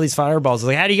that with all these fireballs."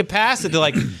 Like, how do you get past it? They're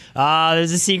like,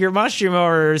 "There's a secret mushroom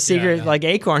or a secret like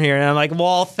acorn here," and I'm like,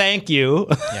 "Well, thank you."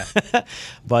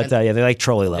 But they like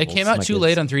trolley levels. It came out My too kids.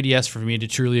 late on 3DS for me to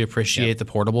truly appreciate the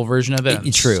portable version of it.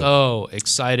 I'm True. so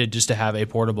excited just to have a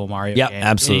portable Mario Yep, game.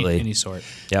 absolutely. Any sort.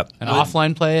 Yep. An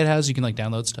offline play it has. You can like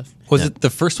download stuff. Was it the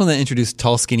first one that introduced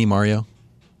Tall Skinny Mario?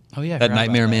 Oh, yeah. I That forgot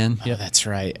Nightmare about Man? Oh, that's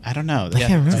right. I don't know.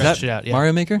 Yeah, Is scratch that it out. Yeah.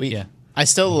 Mario Maker? Yeah. I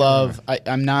still love.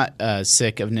 I'm not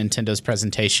sick of Nintendo's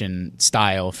presentation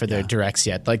style for their directs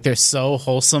yet. Like they're so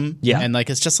wholesome, Yeah. and like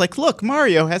it's just like, look,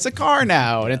 Mario has a car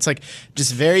now, and it's like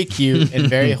just very cute and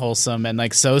very wholesome and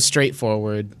like so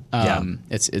straightforward.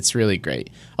 It's really great.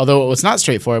 Although what was not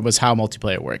straightforward was how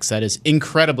multiplayer works. That is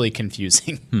incredibly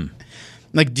confusing.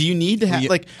 Like, do you need to have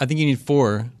like I think you need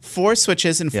 4. 4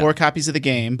 switches and 4 copies of the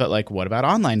game, but like what about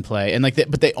online play? And like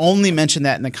but they only mention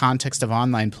that in the context of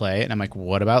online play, and I'm like,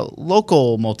 what about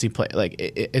local multiplayer? Like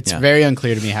it's very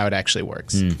unclear to me how it actually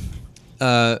works.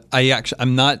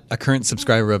 I'm not a current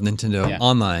subscriber of Nintendo Yeah.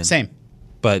 Online. Same.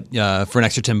 But for an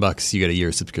extra $10, you get a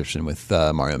year subscription with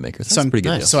Mario Maker. So that's a pretty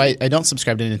good deal. So I don't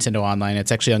subscribe to Nintendo Online.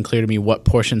 It's actually unclear to me what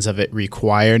portions of it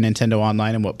require Nintendo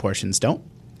Online and what portions don't.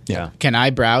 Yeah. Can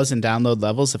I browse and download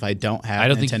levels if I don't have I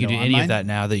don't Nintendo think you can do Online? any of that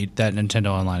now that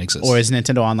Nintendo Online exists. Or is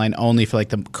Nintendo Online only for like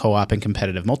the co-op and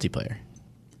competitive multiplayer?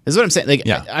 This is what I'm saying. Like,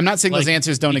 Yeah. I'm not saying those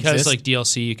answers don't because exist. like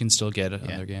DLC you can still get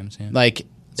other games. Yeah. Like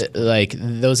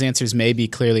those answers may be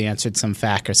clearly answered some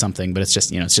FAQ or something, but it's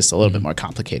just it's just a little bit more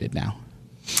complicated now.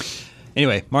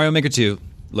 Anyway, Mario Maker 2.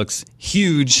 looks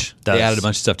huge. Does. They added a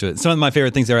bunch of stuff to it. Some of my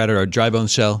favorite things they added are Dry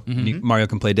Bones Shell. Mario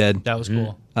can play dead. That was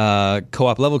cool.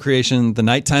 Co-op level creation, the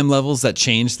nighttime levels that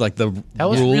changed, like the That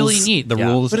was rules, really neat. The Yeah.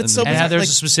 rules, But it's so And how bizarre, there's like-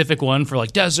 a specific one for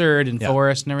like desert and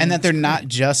forest and everything. And that they're not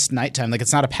just nighttime. Like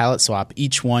it's not a palette swap.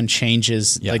 Each one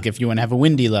changes. Yeah. Like if you want to have a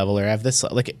windy level or have this,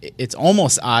 like it's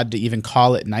almost odd to even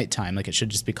call it nighttime. Like it should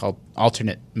just be called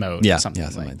alternate mode. yeah, or something,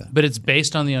 something like that. But it's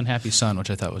based on the unhappy sun, which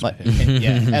I thought was my Like, favorite.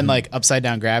 yeah, and like upside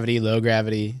down gravity, low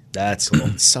gravity. That's cool.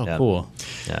 It's so Yeah. cool.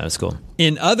 Yeah, that's cool.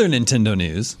 In other Nintendo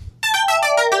news,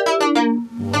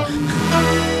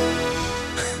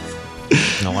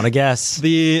 I don't want to guess.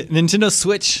 the Nintendo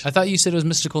Switch. I thought you said it was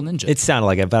Mystical Ninja. It sounded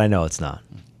like it, but I know it's not.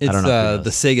 It's I don't know.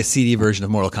 the Sega CD version of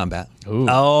Mortal Kombat.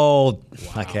 Oh,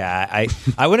 okay. I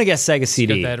wouldn't guess Sega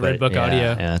CD. that but Red Book yeah, audio.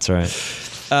 Yeah, that's right.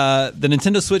 The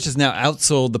Nintendo Switch has now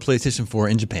outsold the PlayStation 4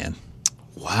 in Japan,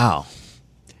 Wow.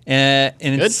 and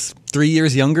it's 3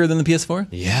 years younger than the PS4.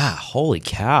 Yeah. Holy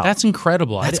cow. That's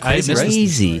incredible. That's I missed this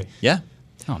crazy. story. Yeah.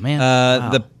 Oh man.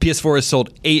 The PS4 has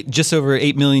sold just over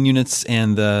 8 million units,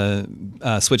 and the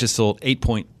Switch has sold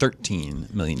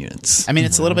 8.13 million units. I mean,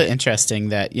 it's a little bit interesting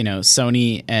that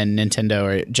Sony and Nintendo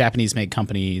are Japanese-made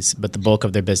companies, but the bulk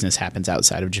of their business happens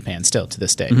outside of Japan still to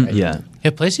this day. Right? Yeah.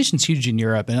 Yeah, PlayStation's huge in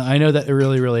Europe, and I know that it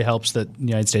really, really helps that the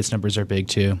United States numbers are big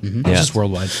too. It's Yeah. just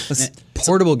worldwide.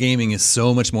 Portable gaming is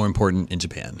so much more important in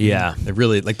Japan. Yeah. They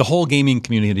really the whole gaming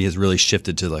community has really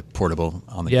shifted to like portable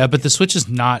on the Yeah, but the Switch is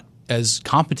not as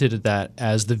competent at that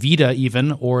as the Vita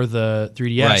even or the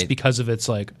 3DS Right. because of its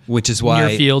like Which is why-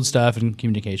 near field stuff and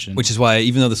communication. Which is why,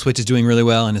 even though the Switch is doing really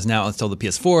well and is now installed the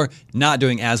PS4, not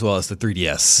doing as well as the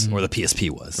 3DS or the PSP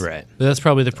was. Right. But that's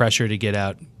probably the pressure to get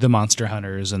out the Monster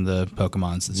Hunters and the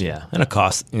Pokemons. This year. Yeah, and a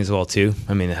cost as well too.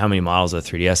 I mean, how many models of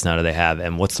 3DS now do they have,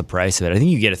 and what's the price of it? I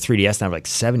think you get a 3DS now for like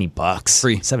 $70,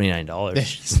 Free.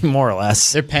 $79, more or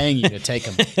less. They're paying you to take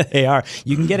them. They are.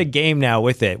 You can get a game now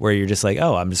with it where you're just like,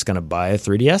 oh, I'm just going to buy a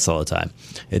 3DS all the time.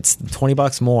 It's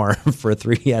 $20 more for a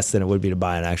 3DS than it would be to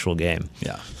buy an actual game.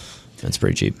 Yeah. That's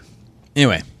pretty cheap.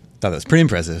 Anyway, thought that was pretty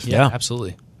impressive. Yeah, Yeah.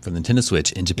 absolutely. For the Nintendo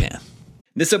Switch in Japan.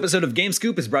 This episode of Game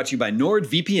Scoop is brought to you by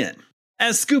NordVPN.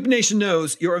 As Scoop Nation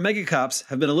knows, your Omega Cops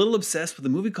have been a little obsessed with a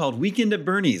movie called Weekend at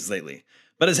Bernie's lately.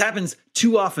 But as happens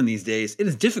too often these days, it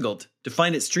is difficult to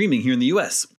find it streaming here in the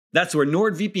US. That's where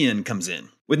NordVPN comes in.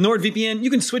 With NordVPN, you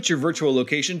can switch your virtual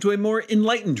location to a more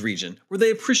enlightened region where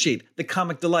they appreciate the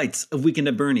comic delights of Weekend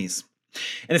at Bernie's.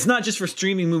 And it's not just for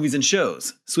streaming movies and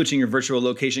shows. Switching your virtual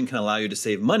location can allow you to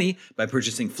save money by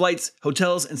purchasing flights,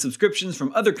 hotels, and subscriptions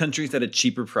from other countries at a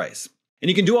cheaper price. And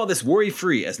you can do all this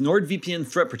worry-free as NordVPN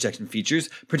threat protection features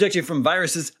protect you from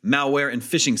viruses, malware, and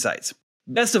phishing sites.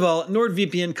 Best of all,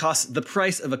 NordVPN costs the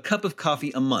price of a cup of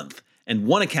coffee a month, and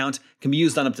one account can be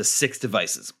used on up to 6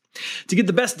 devices. To get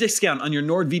the best discount on your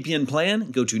NordVPN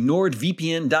plan, go to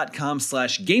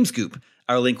nordvpn.com/gamescoop.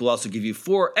 Our link will also give you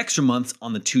 4 extra months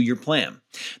on the 2-year plan.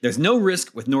 There's no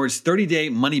risk with Nord's 30-day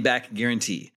money-back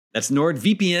guarantee. That's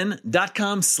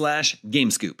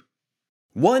nordvpn.com/gamescoop.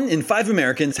 1 in 5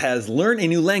 Americans has learn a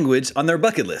new language on their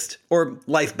bucket list, or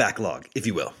life backlog, if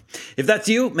you will. If that's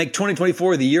you, make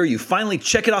 2024 the year you finally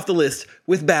check it off the list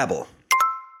with Babbel.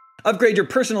 Upgrade your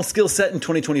personal skill set in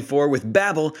 2024 with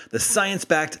Babbel, the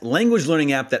science-backed language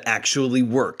learning app that actually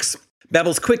works.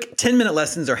 Babbel's quick 10-minute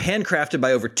lessons are handcrafted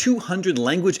by over 200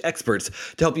 language experts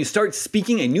to help you start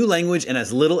speaking a new language in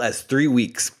as little as 3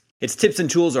 weeks. Its tips and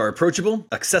tools are approachable,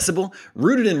 accessible,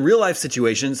 rooted in real-life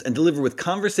situations, and delivered with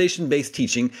conversation-based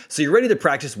teaching so you're ready to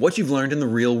practice what you've learned in the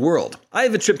real world. I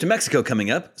have a trip to Mexico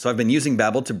coming up, so I've been using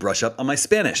Babbel to brush up on my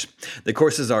Spanish. The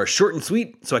courses are short and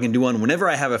sweet, so I can do one whenever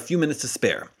I have a few minutes to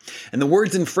spare. And the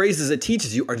words and phrases it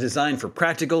teaches you are designed for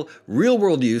practical,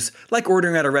 real-world use, like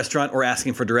ordering at a restaurant or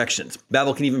asking for directions.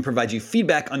 Babbel can even provide you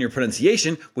feedback on your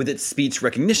pronunciation with its speech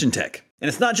recognition tech. And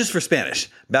it's not just for Spanish.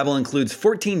 Babbel includes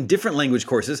 14 different language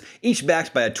courses, each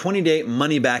backed by a 20-day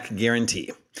money-back guarantee.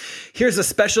 Here's a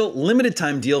special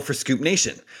limited-time deal for Scoop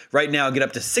Nation. Right now, get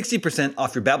up to 60%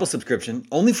 off your Babbel subscription,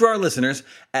 only for our listeners,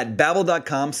 at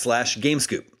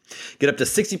babbel.com/gamescoop. Get up to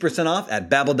 60% off at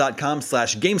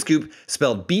babbel.com/gamescoop,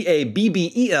 spelled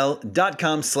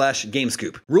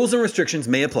BABBEL.com/gamescoop. Rules and restrictions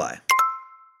may apply.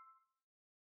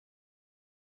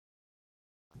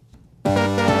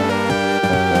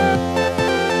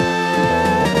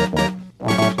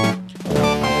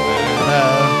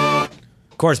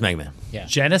 course, Mega Man.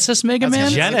 Genesis Mega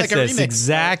That's Man? gonna be like a Genesis, remix.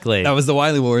 exactly. That was the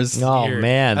Wily Wars. Oh Weird.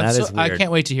 man, that That's is so- weird. I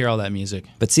can't wait to hear all that music.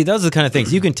 But see, those are the kind of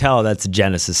things you can tell that's a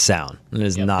Genesis sound. It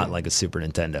is not like a Super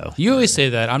Nintendo. You always say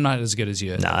that. I'm not as good as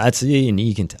you. No, that's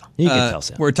you can tell. You can tell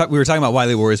sound. We were talking about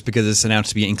Wily Wars because it's announced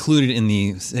to be included in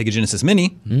the Sega Genesis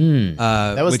Mini.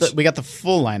 That was which- we got the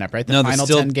full lineup, right? The No, there's final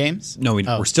still- 10 games? No,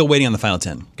 we're still waiting on the final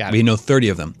 10. Got we it. know 30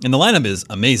 of them. And the lineup is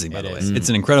amazing, by the way. It's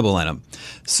an incredible lineup.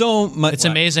 So much. It's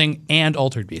amazing and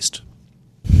Altered Beast.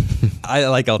 I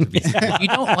like Altered Beast. You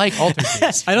don't like Altered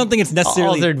Beast. I don't think it's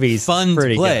necessarily Altered Beast is fun to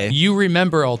pretty play. You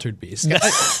remember Altered Beast.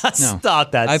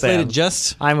 Stop that. I played Sam. it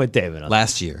just I'm with David. On that.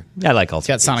 last year. I like It's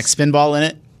got Sonic Spinball in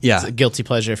it. Yeah. It's a guilty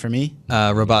pleasure for me.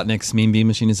 Robotnik's Mean Bean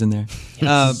Machine is in there.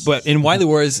 But in Wily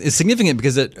Wars is significant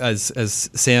because as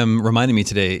Sam reminded me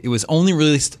today, it was only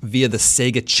released via the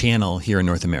Sega Channel here in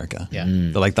North America. Yeah.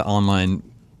 The online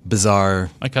bizarre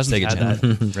My cousin Sega had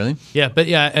Channel. Really? Yeah, but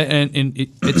yeah, and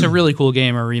it's a really cool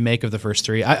game, a remake of the first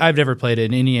three. I've never played it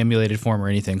in any emulated form or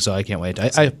anything, so I can't wait.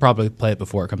 I probably play it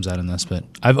before it comes out in this, but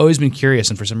I've always been curious,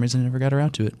 and for some reason I never got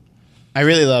around to it. I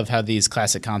really love how these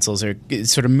classic consoles are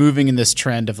sort of moving in this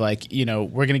trend of like, we're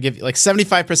going to give like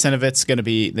 75% of it's going to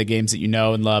be the games that you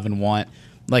know and love and want.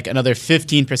 Like another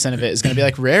 15% of it is going to be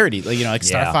like rarity, like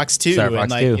Star Yeah. Fox 2 Star and Fox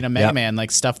like 2. Mega Yep. Man,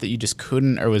 like stuff that you just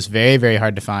couldn't or was very, very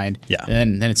hard to find. Yeah.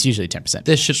 And then it's usually 10%.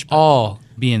 This should all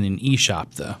be in an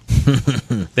eShop, though.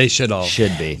 They should all.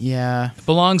 Should be. Yeah. It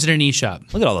belongs in an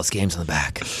eShop. Look at all those games on the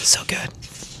back. So good.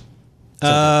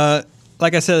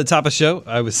 Like I said at the top of the show,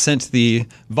 I was sent the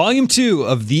Volume 2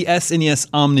 of the SNES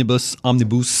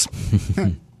Omnibus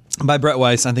by Brett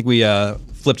Weiss. I think we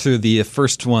flipped through the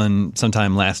first one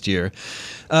sometime last year.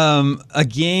 A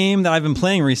game that I've been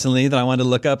playing recently that I wanted to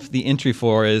look up the entry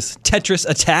for is Tetris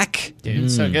Attack.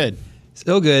 Dude, so good.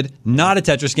 So good. Not a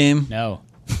Tetris game No.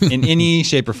 in any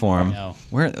shape or form. No.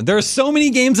 There are so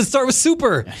many games that start with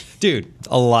Super. Dude,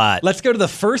 A lot. let's go to the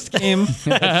first game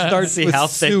that starts see with how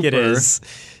thick Super. it is.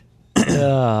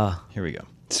 Here we go.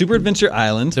 Super Adventure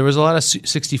Island. There was a lot of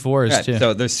 64s, Right, too.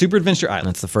 so there's Super Adventure Island.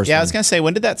 That's the first Yeah, I one. was going to say,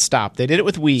 when did that stop? They did it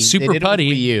with Wii. Super they did Putty. It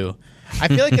with Wii U. I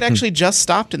feel like it actually just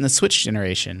stopped in the Switch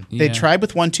generation. They Yeah. tried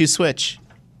with 1-2 Switch.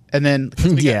 And then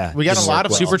 'cause Yeah, we got a didn't lot work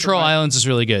of well. Super Troll Islands is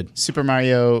really good. Super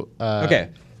Mario. Okay.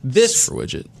 This For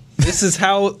widget. this is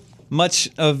how much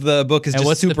of the book is And just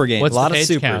what's super games. What's A lot the of page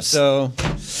supers. count? So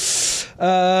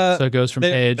So it goes from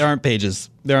page. there aren't pages.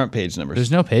 There aren't page numbers.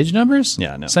 There's no page numbers?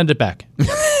 Yeah, no. Send it back.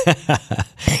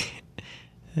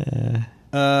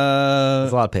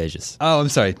 There's a lot of pages. I'm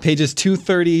sorry. Pages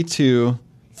 230 to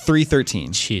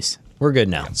 313. Jeez. We're good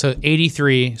now. So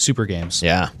 83 super games.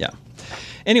 Yeah. Yeah.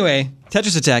 Anyway,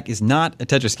 Tetris Attack is not a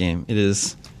Tetris game. It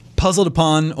is Puzzled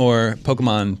Upon or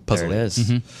Pokemon Puzzle. There it is.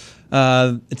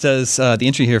 It says the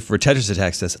entry here for Tetris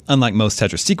Attack says, unlike most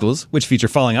Tetris sequels, which feature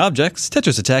falling objects,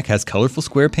 Tetris Attack has colorful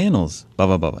square panels. Blah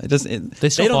blah blah. Blah. It doesn't. They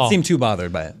still don't fall. seem too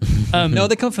bothered by it. No,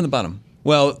 they come from the bottom.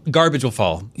 Well, garbage will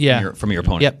fall. Yeah. From your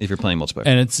opponent Yep. if you're playing multiplayer.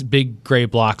 And it's big gray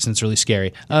blocks and it's really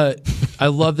scary. I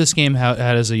love this game how it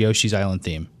has a Yoshi's Island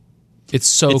theme. It's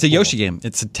so it's a cool. Yoshi game.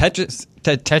 It's a Tetris.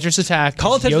 Tetris Attack.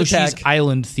 Call it is Tetris Yoshi's Attack.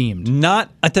 Island themed. Not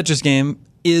a Tetris game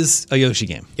is a Yoshi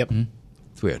game. Yep.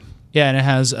 It's weird. Yeah, and it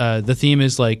has the theme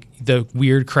is like the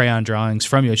weird crayon drawings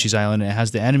from Yoshi's Island, and it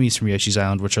has the enemies from Yoshi's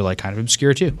Island, which are like kind of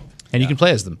obscure too, and you can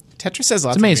play as them. Tetris has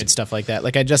lots of amazing. weird stuff like that.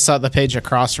 Like I just saw the page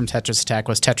across from Tetris Attack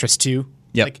was Tetris 2.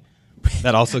 Yep. Like,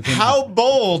 That also came how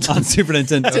bold on Super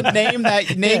Nintendo.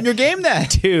 to name your game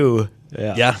that. Two.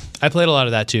 Yeah. I played a lot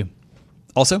of that too.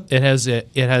 Also, It has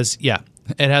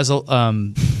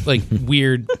like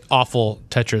weird, awful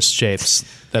Tetris shapes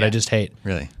that I just hate.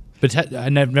 really. But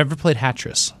I've never played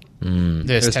Hatris.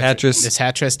 There's Tetris. There's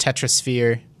Hatris,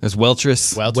 Tetrisphere, There's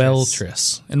Weltris.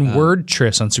 Welltris and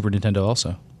Wordtris on Super Nintendo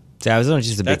also. See, I was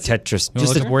just a big That's- Tetris. wanna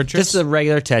look at word Just Tetris? a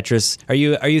regular Tetris. Are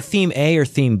you theme A or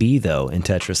theme B though in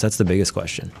Tetris? That's the biggest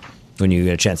question. When you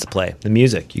get a chance to play the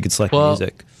music, you could select the Well,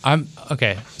 music. I'm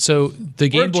okay. So the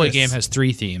Game Boy Wordtris. game has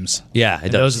 3 themes. Yeah, it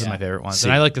And does. those are my favorite ones, See.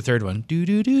 and I like the third one. when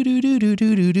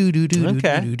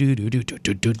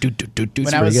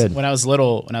good. I was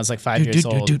little, when I was like 5 years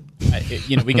old,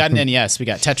 we got an NES, we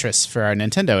got Tetris for our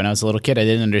Nintendo. When I was a little kid, I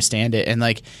didn't understand it, and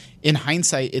like in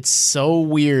hindsight, it's so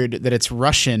weird that it's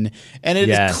Russian and it is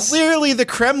Yes. clearly the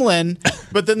Kremlin,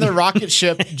 but then the rocket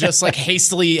ship just like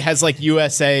hastily has like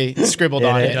USA scribbled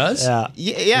on it. It does? Yeah.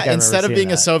 Yeah, I remember instead of seeing being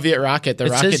a that. Soviet rocket, the It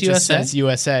rocket says just USA? says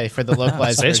USA for the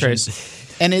localized Space version. race.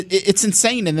 And it's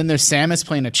insane. And then there's Samus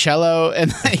playing a cello,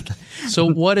 and like So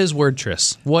what is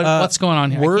Wordtris? What's going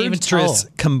on here? I can't even tell.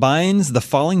 Wordtris combines the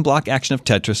falling block action of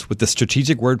Tetris with the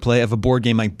strategic wordplay of a board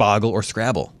game like Boggle or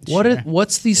Scrabble. What are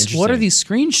these Interesting.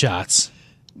 screenshots?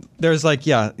 there's like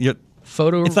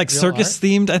Photo. it's like real circus art?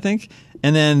 themed, I think.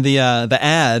 And then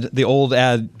the old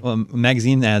ad,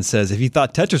 magazine ad says, if you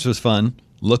thought Tetris was fun,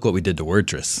 look what we did to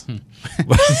Wordtress.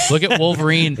 Look at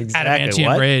Wolverine, Exactly, Adamantium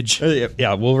what? Rage.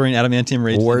 Yeah, Wolverine, Adamantium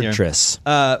Rage. is in here.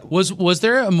 Wordtress. Was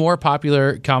there a more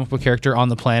popular comic book character on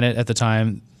the planet at the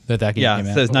time that game Yeah, came it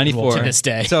out? says 94. To this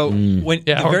day. So when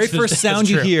Yeah, the or very to this first day, sound that's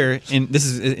you true. hear, this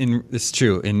is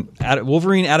true, in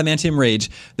Wolverine Adamantium Rage,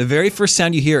 the very first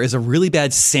sound you hear is a really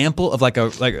bad sample of like a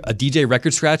DJ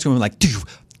record scratch when we're like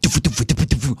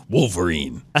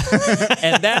Wolverine,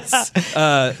 and that's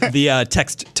the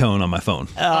text tone on my phone.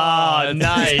 Oh,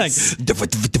 nice.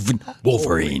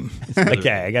 Wolverine.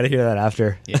 Okay, I got to hear that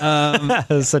after. That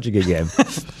was such a good game. That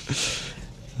was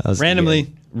a good Randomly,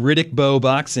 game. Riddick Bow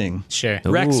Boxing. Sure.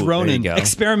 Rex Ooh, there Ronan, you go.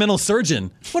 Experimental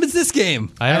Surgeon. What is this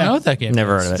game? I don't know what that game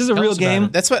Never is. heard of This is it. a Tell real us about game.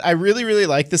 it. That's what I really, really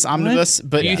like this omnibus,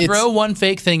 but You it's, throw one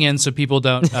fake thing in so people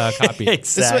don't copy it.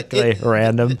 Exactly.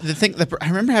 Random. The thing, I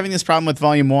remember having this problem with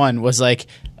Volume 1 was like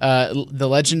The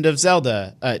Legend of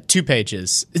Zelda, 2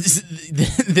 pages.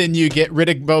 Then you get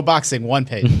Riddick Bow Boxing, 1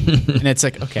 page. And it's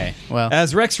like, okay, well.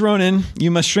 As Rex Ronan,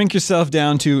 you must shrink yourself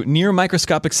down to near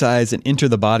microscopic size and enter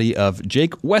the body of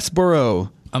Jake Westboro,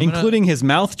 including his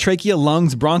mouth, trachea,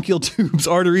 lungs, bronchial tubes,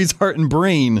 arteries, heart, and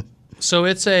brain. So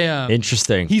it's a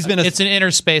Interesting. it's an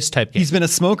inner space type game. He's been a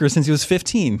smoker since he was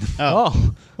 15.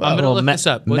 oh. I'm gonna look this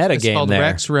up. Meta It's game called there.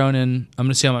 Rex Ronan. I'm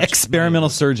gonna see how much. Experimental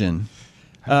surgeon.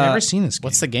 I've never seen this game.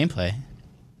 What's the gameplay?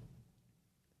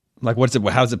 Like, what's it?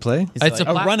 How's it play? It's a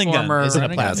a running gun. platformer. Is it a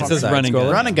running gun. platformer? It says running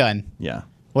gun. Run a gun. Yeah.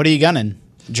 What are you gunning?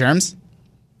 Germs?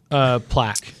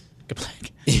 Plaque.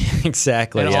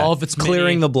 Exactly. And yeah. all of its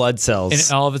clearing mini- the blood cells.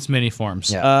 In all of its many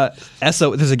forms. Yeah.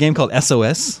 There's a game called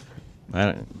SOS.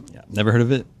 Never heard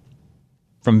of it.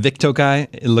 From Vic Tokai,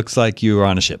 it looks like you are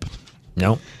on a ship.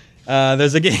 no.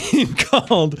 There's a game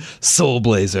called Soul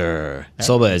Blazer.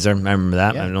 Soul Blazer. I remember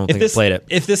that. I don't think I played it.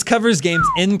 If this covers games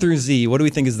N through Z, what do we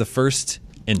think is the first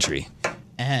entry?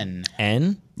 N.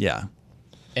 N. Yeah.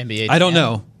 NBA Jam. I don't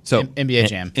know. So NBA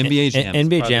Jam. NBA Jam.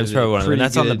 NBA Jam's probably one of them.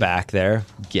 That's on the pretty back there.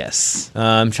 good guess.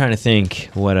 I'm trying to think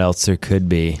what else there could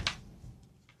be.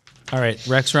 All right.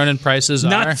 Rex Ronan prices are.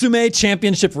 Natsume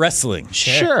Championship Wrestling.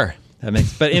 Sure. That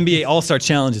makes. But NBA All Star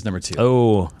Challenge is number 2.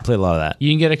 Oh, I played a lot of that.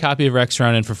 You can get a copy of Rex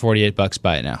Ronan for $48.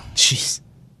 Buy it now. Jeez.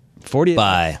 40.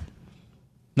 Bye.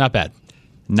 Not bad.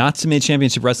 Natsume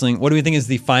Championship Wrestling. What do we think is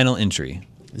the final entry?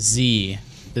 Z.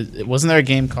 Wasn't there a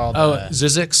game called...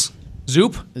 Zizix?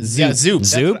 Zoop? Yeah, Zoop. That's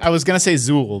Zoop? what- I was going to say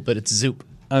Zool, but it's Zoop.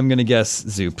 I'm gonna guess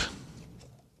Zoop.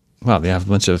 Wow, they have a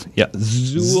bunch of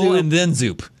Zool and then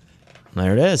Zoop.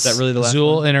 There it is. Is that really the last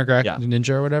Zool one? Intergalactic Yeah. Ninja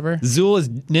or whatever? Zool is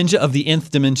Ninja of the Nth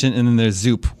Dimension, and then there's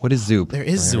Zoop. What is Zoop? There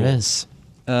is There Zool. it is.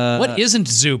 What isn't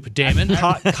Zoop, Damon?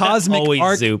 Cosmic Always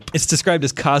Arc. Zoop. It's described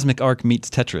as Cosmic Arc meets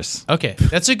Tetris. Okay,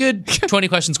 that's a good 20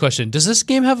 questions question. Does this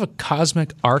game have a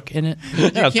cosmic arc in it? Yeah,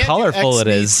 how Can't do colorful X it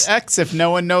meets is. X if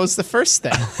no one knows the first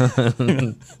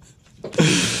thing.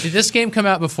 Did this game come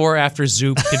out before or after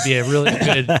Zoop could be a really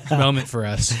good moment for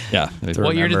us? Yeah.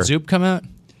 What year did remember. Zoop come out?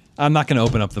 I'm not going to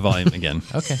open up the volume again.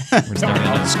 Okay. I'll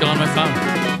just go on my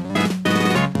phone.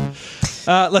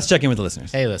 Let's check in with the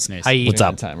listeners. Hey, listeners. Hi. What's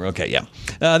up? Time. We're okay. Yeah.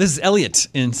 This is Elliot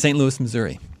in St. Louis,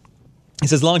 Missouri. He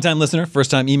says, longtime listener,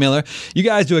 first time emailer. You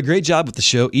guys do a great job with the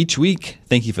show each week.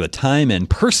 Thank you for the time and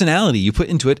personality you put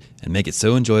into it and make it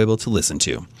so enjoyable to listen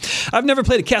to. I've never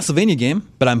played a Castlevania game,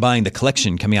 but I'm buying the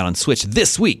collection coming out on Switch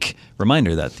this week.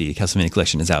 Reminder that the Castlevania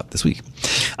collection is out this week.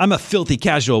 I'm a filthy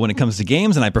casual when it comes to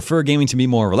games, and I prefer gaming to be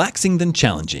more relaxing than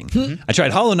challenging. I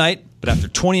tried Hollow Knight, but after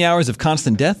 20 hours of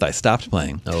constant death, I stopped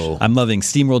playing. Oh. I'm loving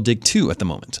SteamWorld Dig 2 at the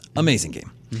moment. Amazing game.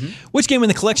 Which game in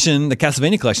the collection, the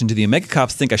Castlevania collection, do the Omega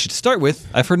Cops think I should start with?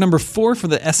 I've heard number 4 for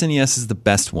the SNES is the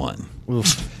best one. No.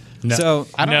 So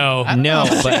I don't No, know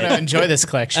if I'm but- going to enjoy this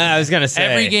collection. I was gonna say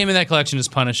Every game in that collection is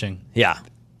punishing. Yeah.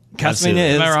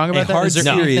 Castlevania is Am I wrong about a that? hard Is there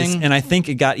series, anything- and I think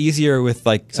it got easier with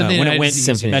like Symphony when Night it went is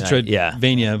Symphony Night, yeah.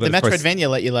 Metroidvania. But The of course, Metroidvania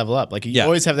let you level up. Like you Yeah.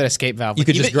 always have that escape valve. You Like,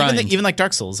 could just even, grind. even like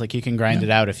Dark Souls, like you can grind it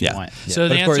out if you Yeah. want. So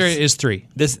But the of course- answer is 3.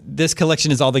 this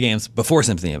collection is all the games before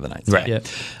Symphony of the Night. Right.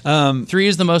 Yeah. 3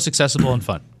 is the most accessible and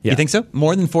fun. You think so?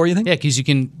 More than 4? You think? Yeah, because you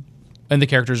can, and the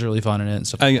characters are really fun in it and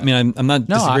stuff. I mean, I'm not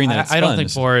no, disagreeing that it's I don't fun. think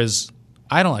 4 is.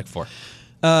 I don't like 4.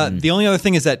 The only other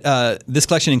thing is that this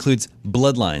collection includes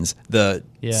Bloodlines, the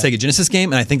Yeah. Sega Genesis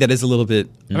game, and I think that is a little bit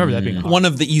I remember that being hard. one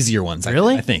of the easier ones.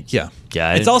 Really? I think. Yeah. Yeah,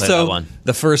 I it's didn't play also that one.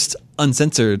 the first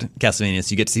uncensored Castlevania,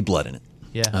 so you get to see blood in it.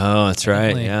 Yeah. Oh, that's right.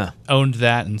 Definitely Yeah. Owned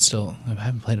that and still I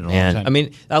haven't played it in a long And time. I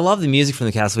mean, I love the music from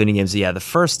the Castlevania games. Yeah, the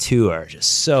first two are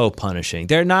just so punishing.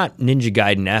 They're not Ninja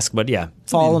Gaiden-esque, but yeah,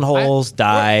 fall in holes,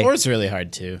 die. Four's really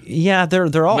hard too. Yeah,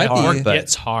 they're all Might be. hard, but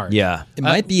it's hard. yeah, It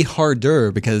might be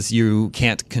harder because you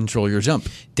can't control your jump.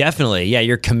 definitely. Yeah,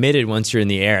 you're committed once you're in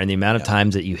the air, and the amount of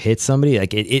times that you hit somebody,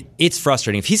 like it's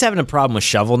frustrating. If he's having a problem with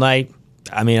Shovel Knight,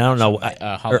 I mean, I don't know,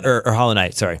 Hollow Knight. or Hollow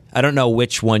Knight. Sorry, I don't know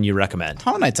which one you recommend.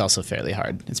 Hollow Knight's also fairly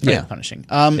hard. It's pretty Yeah. punishing.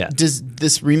 Yeah. Does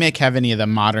this remake have any of the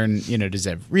modern? Does it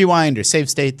have rewind or save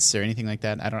states or anything like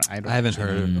that? I don't. I haven't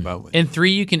heard about it. In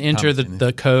 3, you can enter Thomas,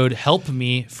 the code "Help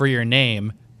me" for your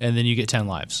name, and then you get 10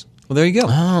 lives. Well, there you go.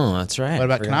 Oh, that's right. What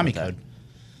about Forgot Konami that. code?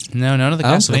 No, none of the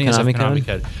Oh, Castlevanias have the Konami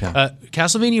Konami code.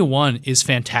 Castlevania 1 is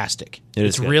fantastic. It is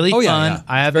It's good. really Oh, yeah, fun. yeah.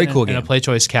 I have Very it cool in a game. Play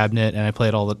Choice cabinet, and I play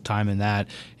it all the time in that.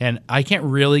 And I can't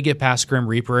really get past Grim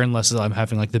Reaper unless I'm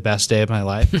having like the best day of my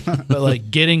life. But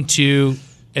like getting to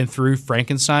and through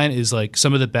Frankenstein is like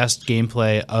some of the best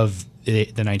gameplay of the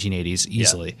 1980s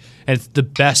easily. And it's the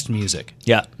best music.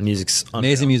 Yeah, music's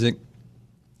Amazing music.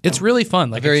 It's really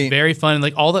fun. Like Very- it's very fun. And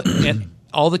like all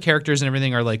the characters and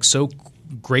everything are like so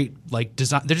great. Like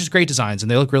design, they're just great designs,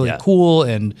 and they look really Yeah. cool.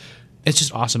 And it's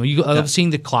just awesome. I love seeing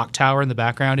the clock tower in the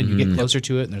background, and you get closer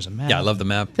to it, and there's a map. Yeah, I love the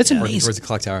map. It's Working amazing. towards the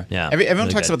clock tower. Yeah, Everyone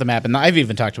really talks good. about the map, and I've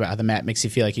even talked about how the map makes you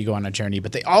feel like you go on a journey.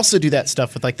 But they also do that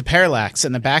stuff with like the parallax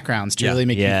and the backgrounds to Yeah. really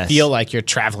make Yes. you feel like you're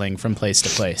traveling from place to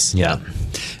place. Yeah.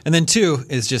 And then 2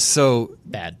 is just so.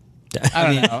 Bad. I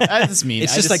don't know. That's mean.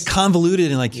 It's just like convoluted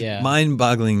and like Yeah.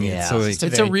 mind-boggling. Yeah. So It's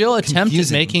It's a very real attempt at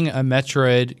confusing. making a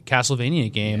Metroid Castlevania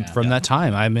game from that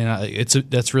time. I mean,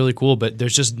 that's really cool, but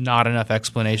there's just not enough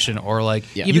explanation or like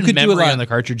Yeah. even You could do a memory lot- on the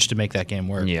cartridge to make that game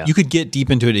work. Yeah. you could get deep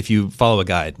into it if you follow a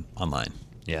guide online.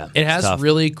 Yeah, It has Tough. a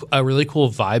really cool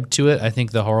vibe to it. I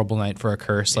think the Horrible Night for a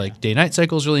Curse, like day-night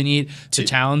cycle, is really neat. The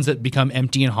towns that become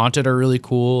empty and haunted are really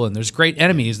cool, and there's great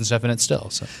enemies and stuff in it still.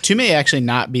 So. 2 may actually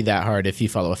not be that hard if you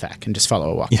follow a FAQ and just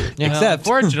follow a walkthrough. Well, Except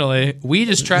unfortunately, we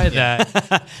just tried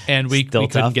that, and we Still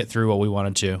couldn't tough. get through what we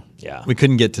wanted to. Yeah. we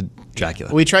couldn't get to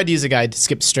Dracula. We tried to use a guide to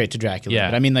skip straight to Dracula.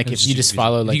 Yeah. But I mean, like, It if was you just just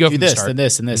follow, like, you go do from the this start. and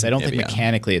this and this, I don't think yeah.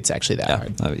 mechanically it's actually that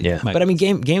hard. Yeah. But I mean,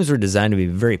 games were designed to be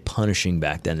very punishing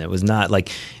back then. It was not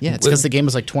like Yeah, it's because the game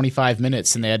was like 25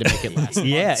 minutes and they had to make it last.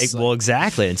 yeah, months. well,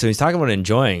 exactly. And so he's talking about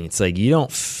enjoying. It's like you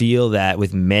don't feel that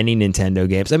with many Nintendo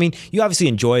games. I mean, you obviously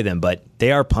enjoy them, but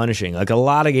they are punishing. Like a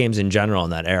lot of games in general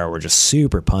in that era were just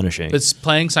super punishing. But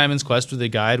playing Simon's Quest with a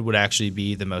guide would actually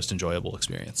be the most enjoyable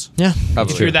experience. yeah,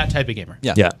 Probably. If you're that type of gamer.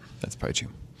 Yeah. Yeah. That's probably true.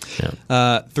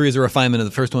 Yeah. 3 is a refinement of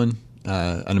the first one.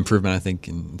 An improvement, I think.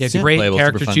 And Yeah, super great playable, super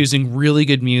character fun. choosing, really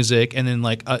good music, and then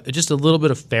like just a little bit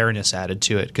of fairness added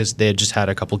to it because they had just had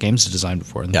a couple games to design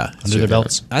before Yeah, under their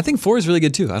belts. I think 4 is really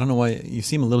good too. I don't know why you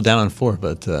seem a little down on 4,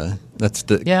 but that's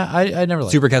the Yeah, I never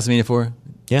liked Super Castlevania 4.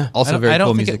 yeah. Also very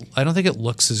cool music. I don't think it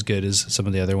looks as good as some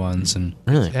of the other ones, and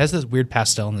Really? it has this weird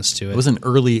pastelness to it. It was an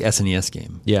early SNES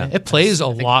game. yeah. It plays a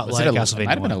lot Was like it, it Castlevania. might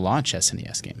have been a 1. launch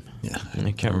SNES game. Yeah,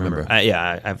 I can't remember.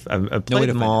 I've way played to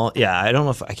them find all. Yeah, I don't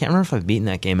know if I can't remember if I've beaten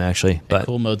that game actually, but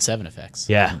Cool Mode 7 effects.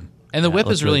 yeah. And the whip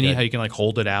looks is really really neat good. how you can like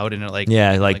hold it out and it like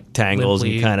Yeah, like tangles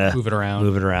limply and kind of move it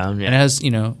around. Yeah. And it has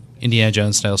Indiana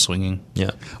Jones style swinging. yeah.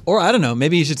 Or I don't know.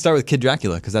 Maybe you should start with Kid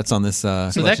Dracula because that's on this So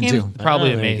that collection game too.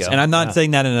 probably Oh, there you amazing. go. And I'm not Yeah.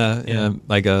 saying that in a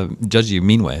like a judge you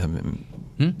mean way. I mean,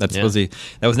 that's Yeah. supposedly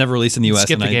that was never released in the U.S.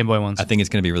 Skip and the I- Game Boy ones. I think it's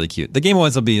going to be really cute. The Game Boy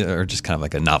ones will be are just kind of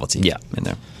like a novelty. Yeah. in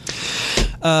there.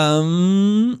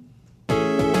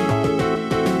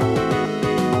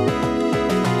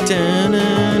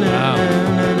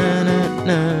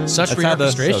 Such That's free how the-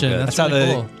 orchestration. so good. That's That's how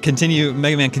really the cool.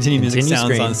 Mega Man continue music Continue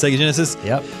sounds screen. on Sega Genesis.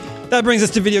 Yep. That brings us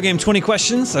to Video Game 20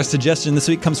 Questions. Our suggestion this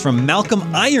week comes from Malcolm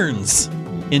Irons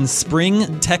in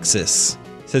Spring, Texas.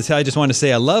 Says, "Hey, I just want to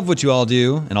say I love what you all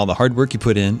do and all the hard work you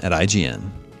put in at IGN."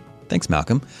 Thanks,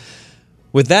 Malcolm.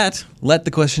 With that, let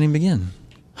the questioning begin.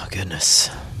 Oh goodness.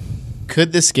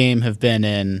 Could this game have been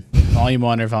in Volume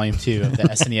 1 or Volume 2 of the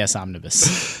SNES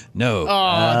Omnibus? No.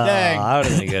 Oh, dang. that would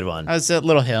have been a good one. That was a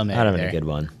little Hail Mary That would have there. been a good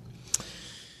one.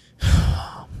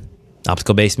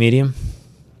 Optical based medium.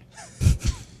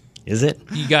 Is it?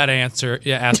 You got to answer.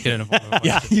 Yeah, ask it in a form of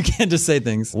Yeah, you can't just say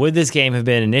things. Would this game have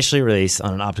been initially released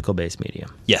on an optical based medium?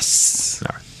 Yes.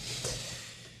 All right.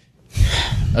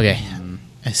 Okay.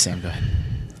 Sam, go ahead.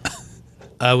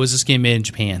 Was this game made in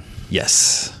Japan?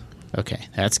 Yes. Okay,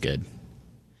 that's good.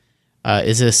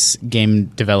 Is this game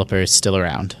developer still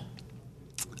around?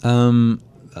 In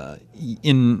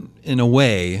a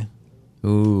way,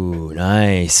 Ooh,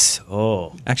 nice.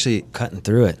 Oh, actually, cutting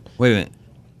through it. wait a minute.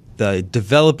 The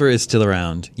developer is still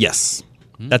around. Yes.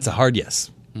 That's a hard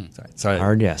yes. Sorry.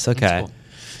 Hard yes. Okay.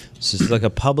 So it's like a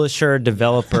publisher I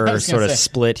developer was gonna sort of say.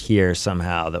 split here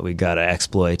somehow that we got to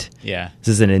exploit. Yeah.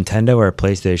 Is this a Nintendo or a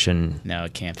PlayStation No,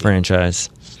 it can't be. franchise?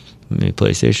 Maybe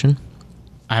PlayStation?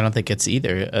 I don't think it's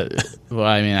either. Well,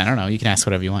 I mean, I don't know. You can ask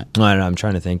whatever you want. I don't know. I'm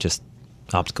trying to think. Just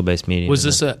optical based media. Was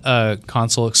this a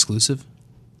console exclusive?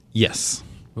 Yes.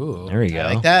 Ooh. There we go.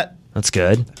 I like that. That's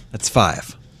good. That's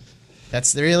 5.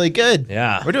 That's really good.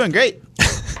 Yeah. We're doing great.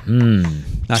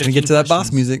 Not going to get to that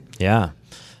boss music. Yeah.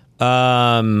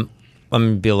 I'm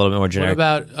gonna be a little bit more What generic.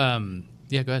 about?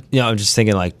 Yeah, go ahead. You know, I'm just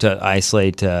thinking like to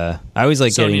isolate. I always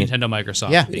like Sony, getting. Nintendo,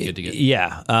 Microsoft. Yeah. Would be good to get.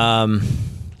 Yeah. All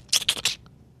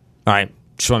right.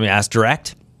 Just want me to ask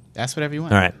direct. Ask whatever you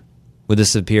want. All right. Would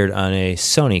this have appeared on a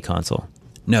Sony console?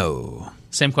 No.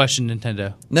 Same question,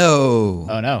 Nintendo. No.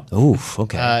 Oh no. Oof.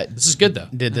 Okay. This is good though.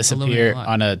 Did this That's illuminating appear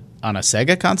a lot. on a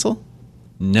Sega console?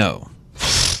 No.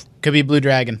 Could be Blue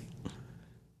Dragon,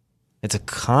 it's a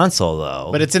console though.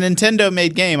 but it's a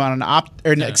Nintendo-made game on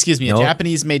an excuse me, a Nope.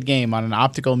 Japanese-made game on an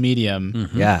optical medium.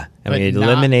 yeah. I but mean, it not-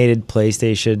 eliminated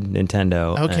PlayStation,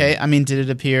 Nintendo. Okay, I mean, did it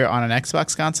appear on an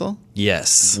Xbox console?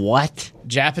 Yes. What?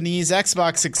 Japanese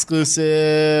Xbox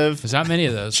exclusive. There's not many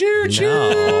of those.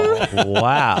 No.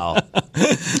 Wow.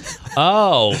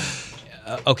 Oh.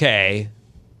 Okay.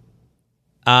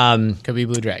 Could be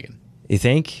Blue Dragon. You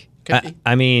think? Could be.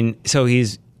 I mean, so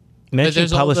he's mentioned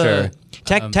there's all publisher. the,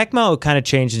 Tecmo kind of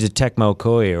changed into Tecmo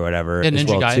Koei or whatever And as Ninja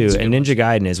well Gaiden's too. a good And one. Ninja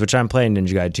Gaiden is, which I'm playing Ninja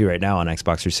Gaiden 2 right now on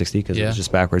Xbox 360 because it Yeah. was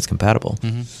just backwards compatible.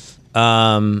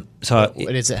 So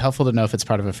Is it helpful to know if it's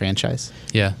part of a franchise?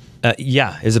 Yeah.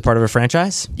 yeah, is it part of a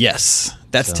franchise? Yes.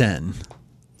 That's 10.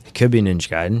 It could be Ninja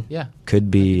Gaiden. Yeah.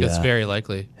 Could be. That's very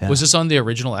likely. yeah. Was this on the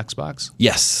original Xbox?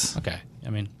 Yes. Okay. I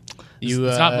mean, You,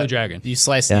 it's not Blue Dragon. You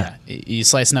slice, Yeah. You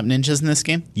slicing up ninjas in this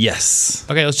game? Yes.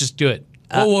 Okay, let's just do it.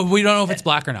 Well, we don't know if it's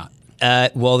black or not.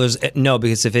 well, there's no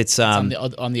because if it's on the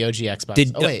OG Xbox.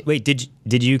 did oh wait,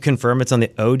 did you confirm it's on the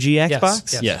OG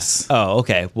Xbox? Yes. Yes. Oh,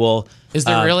 okay. Well, Is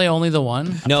there really only the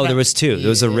one? no, there was two. There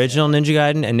was original Ninja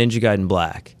Gaiden and Ninja Gaiden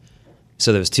Black.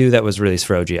 So there was two that was released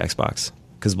for OG Xbox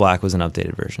because Black was an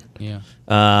updated version. Yeah.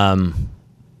 Um,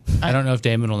 I don't know if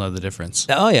Damon will know the difference.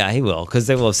 oh yeah, he will because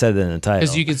they will have said it in the title.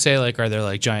 Because you could say, like, are there,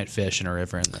 like, giant fish in a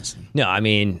river in this? No, I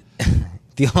mean,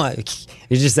 you're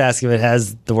just asking if it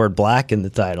has the word black in the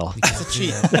title. it's a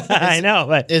cheat. I know,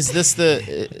 but Is this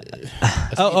the?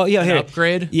 oh yeah, An here.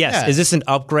 upgrade? Yes, Yeah. is this an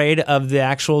upgrade of the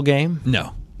actual game?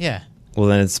 No. Yeah, Well,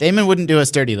 then it's Damon wouldn't do us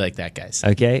dirty like that, guys.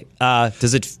 okay.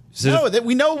 Does it? No, that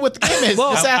we know what the game is.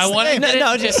 Just ask I the wanted game. to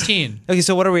No, no, 15. Okay,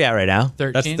 so what are we at right now?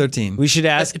 13. That's 13. We should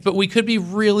ask. But we could be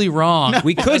really wrong.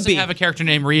 We It could doesn't be. have a character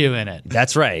named Ryu in it.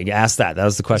 That's right. Ask that. That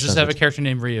was the question. Just have a character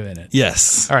named Ryu in it.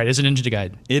 Yes. All right, is it Ninja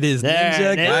Gaiden? It is There,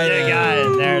 Ninja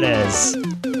Gaiden. There it is.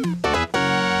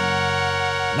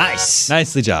 Nice.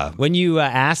 Nicely job. When you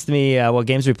asked me what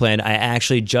games we playing, I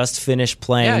actually just finished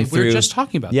playing Yeah, we through. were just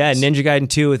talking about Yeah, this. Ninja Gaiden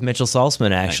 2 with Mitchell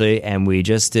Salzman actually, and we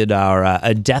just did our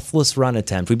a deathless run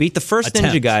attempt. We beat the first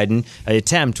Ninja Attempt. Gaiden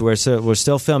attempt. We're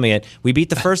still filming it. We beat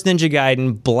the first Ninja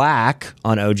Gaiden Black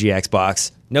on OG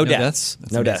Xbox. No deaths. deaths?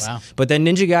 That's No amazing. deaths. Wow. But then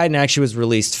Ninja Gaiden actually was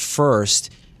released first,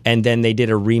 and then they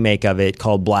did a remake of it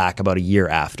called Black about a year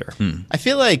after. I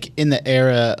feel like in the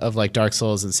era of like Dark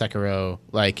Souls and Sekiro,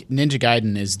 like Ninja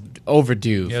Gaiden is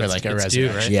overdue for it's- like a it's due,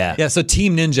 resurrection. right? Yeah. Yeah, so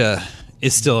Team Ninja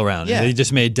is still around. Yeah. They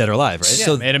just made Dead or Alive, right?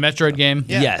 So Made a Metroid game.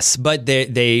 Yeah. Yes, but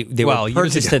they Well, were years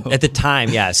purchased ago. at the time.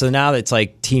 Yeah, so now it's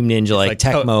like Team Ninja, like like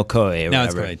Tecmo Koei. Or Now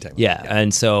it's whatever. Koei Tecmo. Yeah,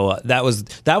 and so that was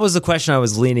the question I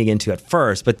was leaning into at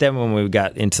first. But then when we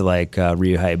got into like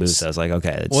Ryu Hayabusa, I was like,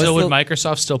 okay, it's So would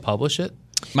Microsoft still publish it?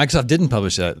 Microsoft didn't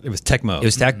publish that. It was Tecmo. it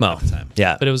was Tecmo. at the time.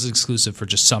 Yeah, But it was exclusive for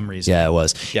just some reason. yeah, it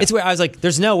was. Yeah. It's where I was like,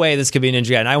 there's no way this could be Ninja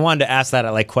Gaiden. I wanted to ask that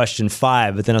at like question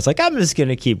 5, but then I was like, I'm just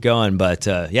gonna keep going. But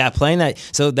yeah, playing that.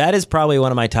 So that is probably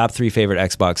one of my top 3 favorite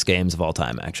Xbox games of all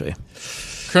time. Actually,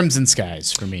 Crimson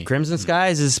Skies for me. Crimson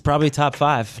Skies is probably top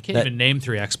 5. I can't even name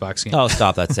 3 Xbox games. Oh,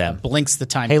 stop that, Sam. Blinks the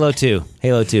time. Halo 2.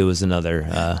 Halo 2 was another.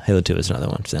 Halo 2 was another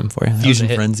one, Sam, for you. Fusion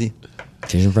hit. Frenzy.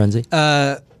 Fusion Frenzy.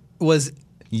 Was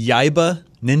Yaiba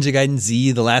Ninja Gaiden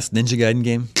Z the last Ninja Gaiden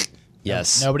game?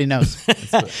 yes. Nobody knows.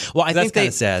 Well, I That's think they.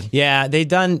 kinda sad. Yeah, they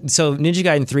done so. Ninja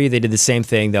Gaiden 3, they did the same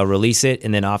thing. They'll release it,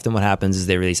 and then often what happens is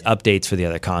they release updates for the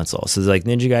other consoles. So it's like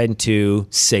Ninja Gaiden 2,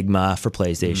 Sigma for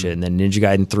PlayStation, and then Ninja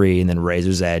Gaiden 3, and then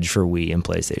Razor's Edge for Wii and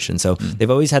PlayStation. So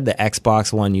they've always had the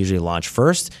Xbox one usually launch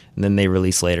first, and then they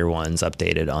release later ones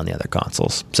updated on the other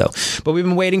consoles. So, but we've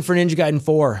been waiting for Ninja Gaiden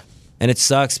 4. And it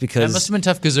sucks That because must have been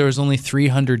tough because there was only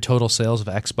 300 total sales of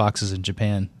Xboxes in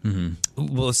Japan.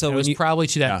 well, so It when was you, probably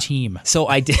to that team. So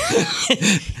I did.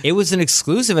 It was an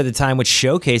exclusive at the time, which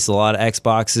showcased a lot of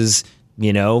Xbox's,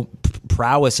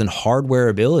 prowess and hardware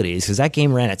abilities, because that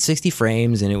game ran at 60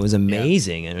 frames and it was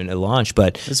amazing and it launched.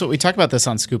 But That's what we talk about this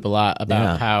on Scoop a lot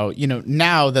about how, you know,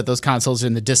 now that those consoles are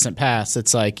in the distant past,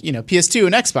 it's like, you know, PS2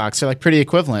 and Xbox are like pretty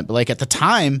equivalent. But like at the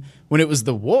time when it was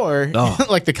the war,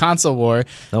 like the console war,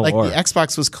 the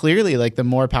Xbox was clearly like the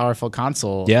more powerful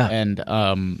console. Yeah.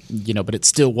 And, you know, but it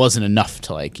still wasn't enough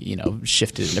to like, you know,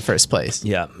 shift it in the first place.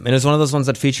 yeah, and it was one of those ones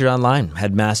that featured online.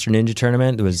 Had Master Ninja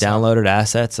Tournament. There was downloaded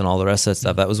assets and all the rest of that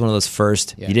stuff. That was one of those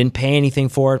first. You didn't pay anything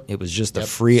for it. It was just a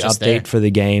free just update there. for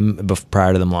the game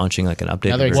prior to them launching like an update.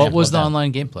 Another version. What was the that.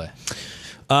 online gameplay?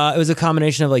 It was a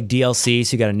combination of like DLC,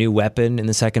 so you got a new weapon in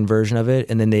the second version of it,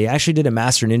 and then they actually did a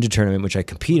Master Ninja Tournament, which I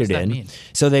competed What does that in. mean?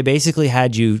 So they basically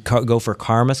had you go for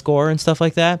karma score and stuff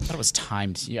like that. I thought it was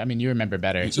timed. I mean, you remember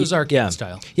better. So it was arcade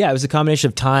style. Yeah, it was a combination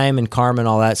of time and karma and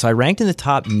all that. So I ranked in the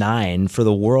top 9 for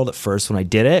the world at first when I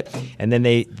did it, and then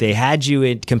they had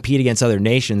you compete against other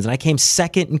nations, and I came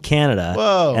second in Canada.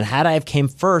 Whoa. And had I have came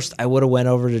first, I would have went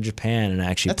over to Japan and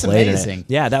actually That's played amazing. in it.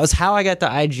 Yeah, that was how I got the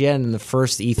IGN in the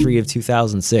first E3 of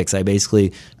 2006. I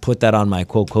basically put that on my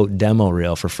quote demo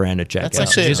reel for Fran to check That's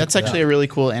out. actually a really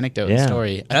cool anecdote and Yeah.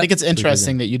 story. I think it's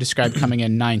interesting that you described coming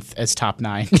in 9th as top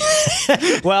 9.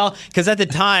 Well, because at the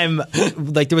time,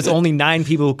 like there was only 9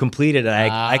 people who completed it.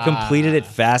 I completed it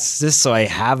fastest, so I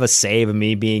have a save of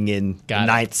me being in the Got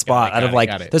it. 9th spot out of like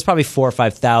Got it. there's probably 4,000 or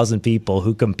 5,000 people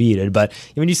who competed. But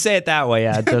when you say it that way,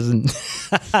 yeah, it doesn't.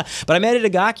 But I met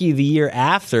Itagaki the year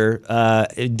after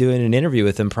doing an interview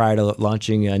with him prior to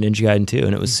launching Ninja Gaiden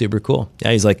 2, and it was super cool.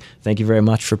 Yeah, he's like, "Thank you very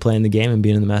much for playing the game and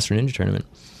being in the Master Ninja Tournament."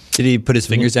 Did he put his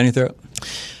fingers down your throat?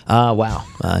 Wow,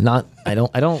 I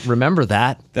don't remember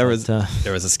that. There was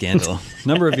a scandal a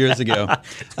number of years ago.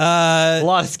 A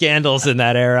lot of scandals in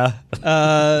that era.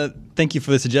 Thank you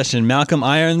for the suggestion. Malcolm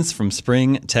Irons from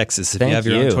Spring, Texas. If you have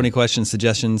your own 20 question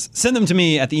suggestions, send them to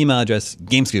me at the email address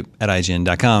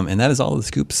gamescoop@ign.com. And that is all the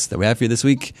scoops that we have for you this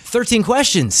week. 13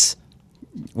 questions.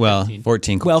 Well,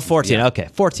 14. Well, 14. Yeah. Okay,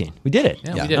 14. We did it.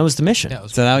 Yeah, we did. That was the mission. Yeah, it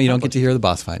was So now you don't get to hear the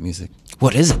boss fight music.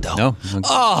 What is it, though? No.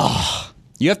 Oh.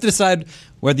 You have to decide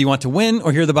whether you want to win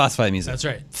or hear the boss fight music. That's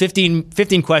right.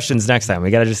 15 questions next time. We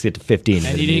got to just get to 15.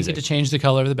 And you didn't get to change the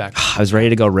color of the background. I was ready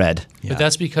to go red. But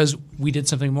that's because we did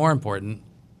something more important.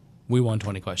 We won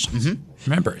 20 questions.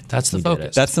 Remember, that's the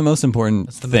focus. That's the most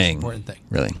important the most thing. important thing.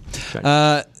 Really.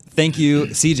 Thank you,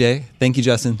 CJ. Thank you,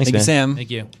 Justin. Thank you, man. Sam. Thank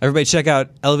you. Everybody check out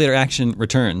Elevator Action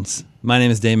Returns. My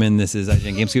name is Damon. This is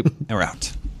IGN Game Scoop, and we're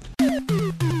out.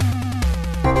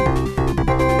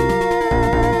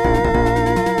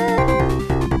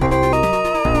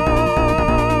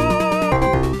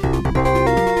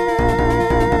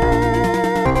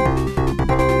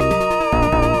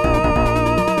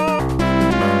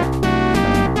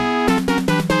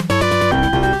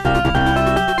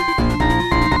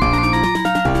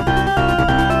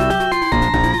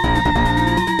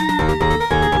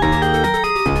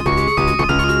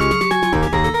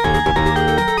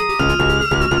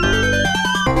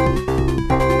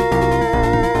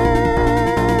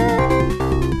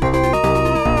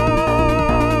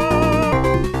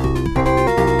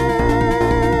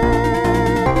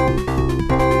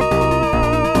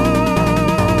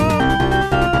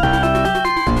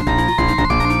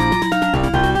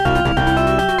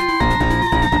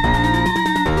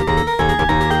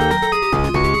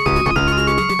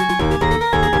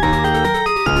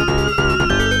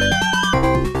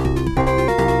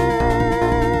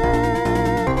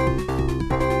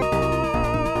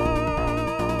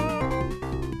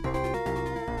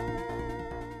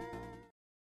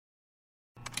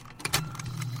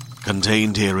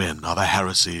 Contained herein are the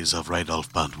heresies of Radolf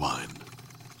Burntwine,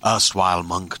 erstwhile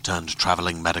monk turned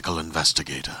traveling medical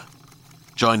investigator.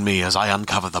 Join me as I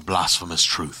uncover the blasphemous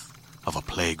truth of a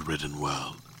plague-ridden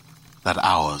world, that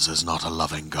ours is not a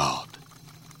loving God,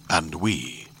 and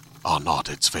we are not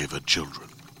its favored children.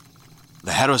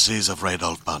 The heresies of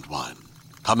Radolf Burntwine,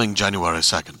 coming January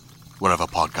 2nd, wherever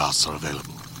podcasts are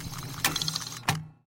available.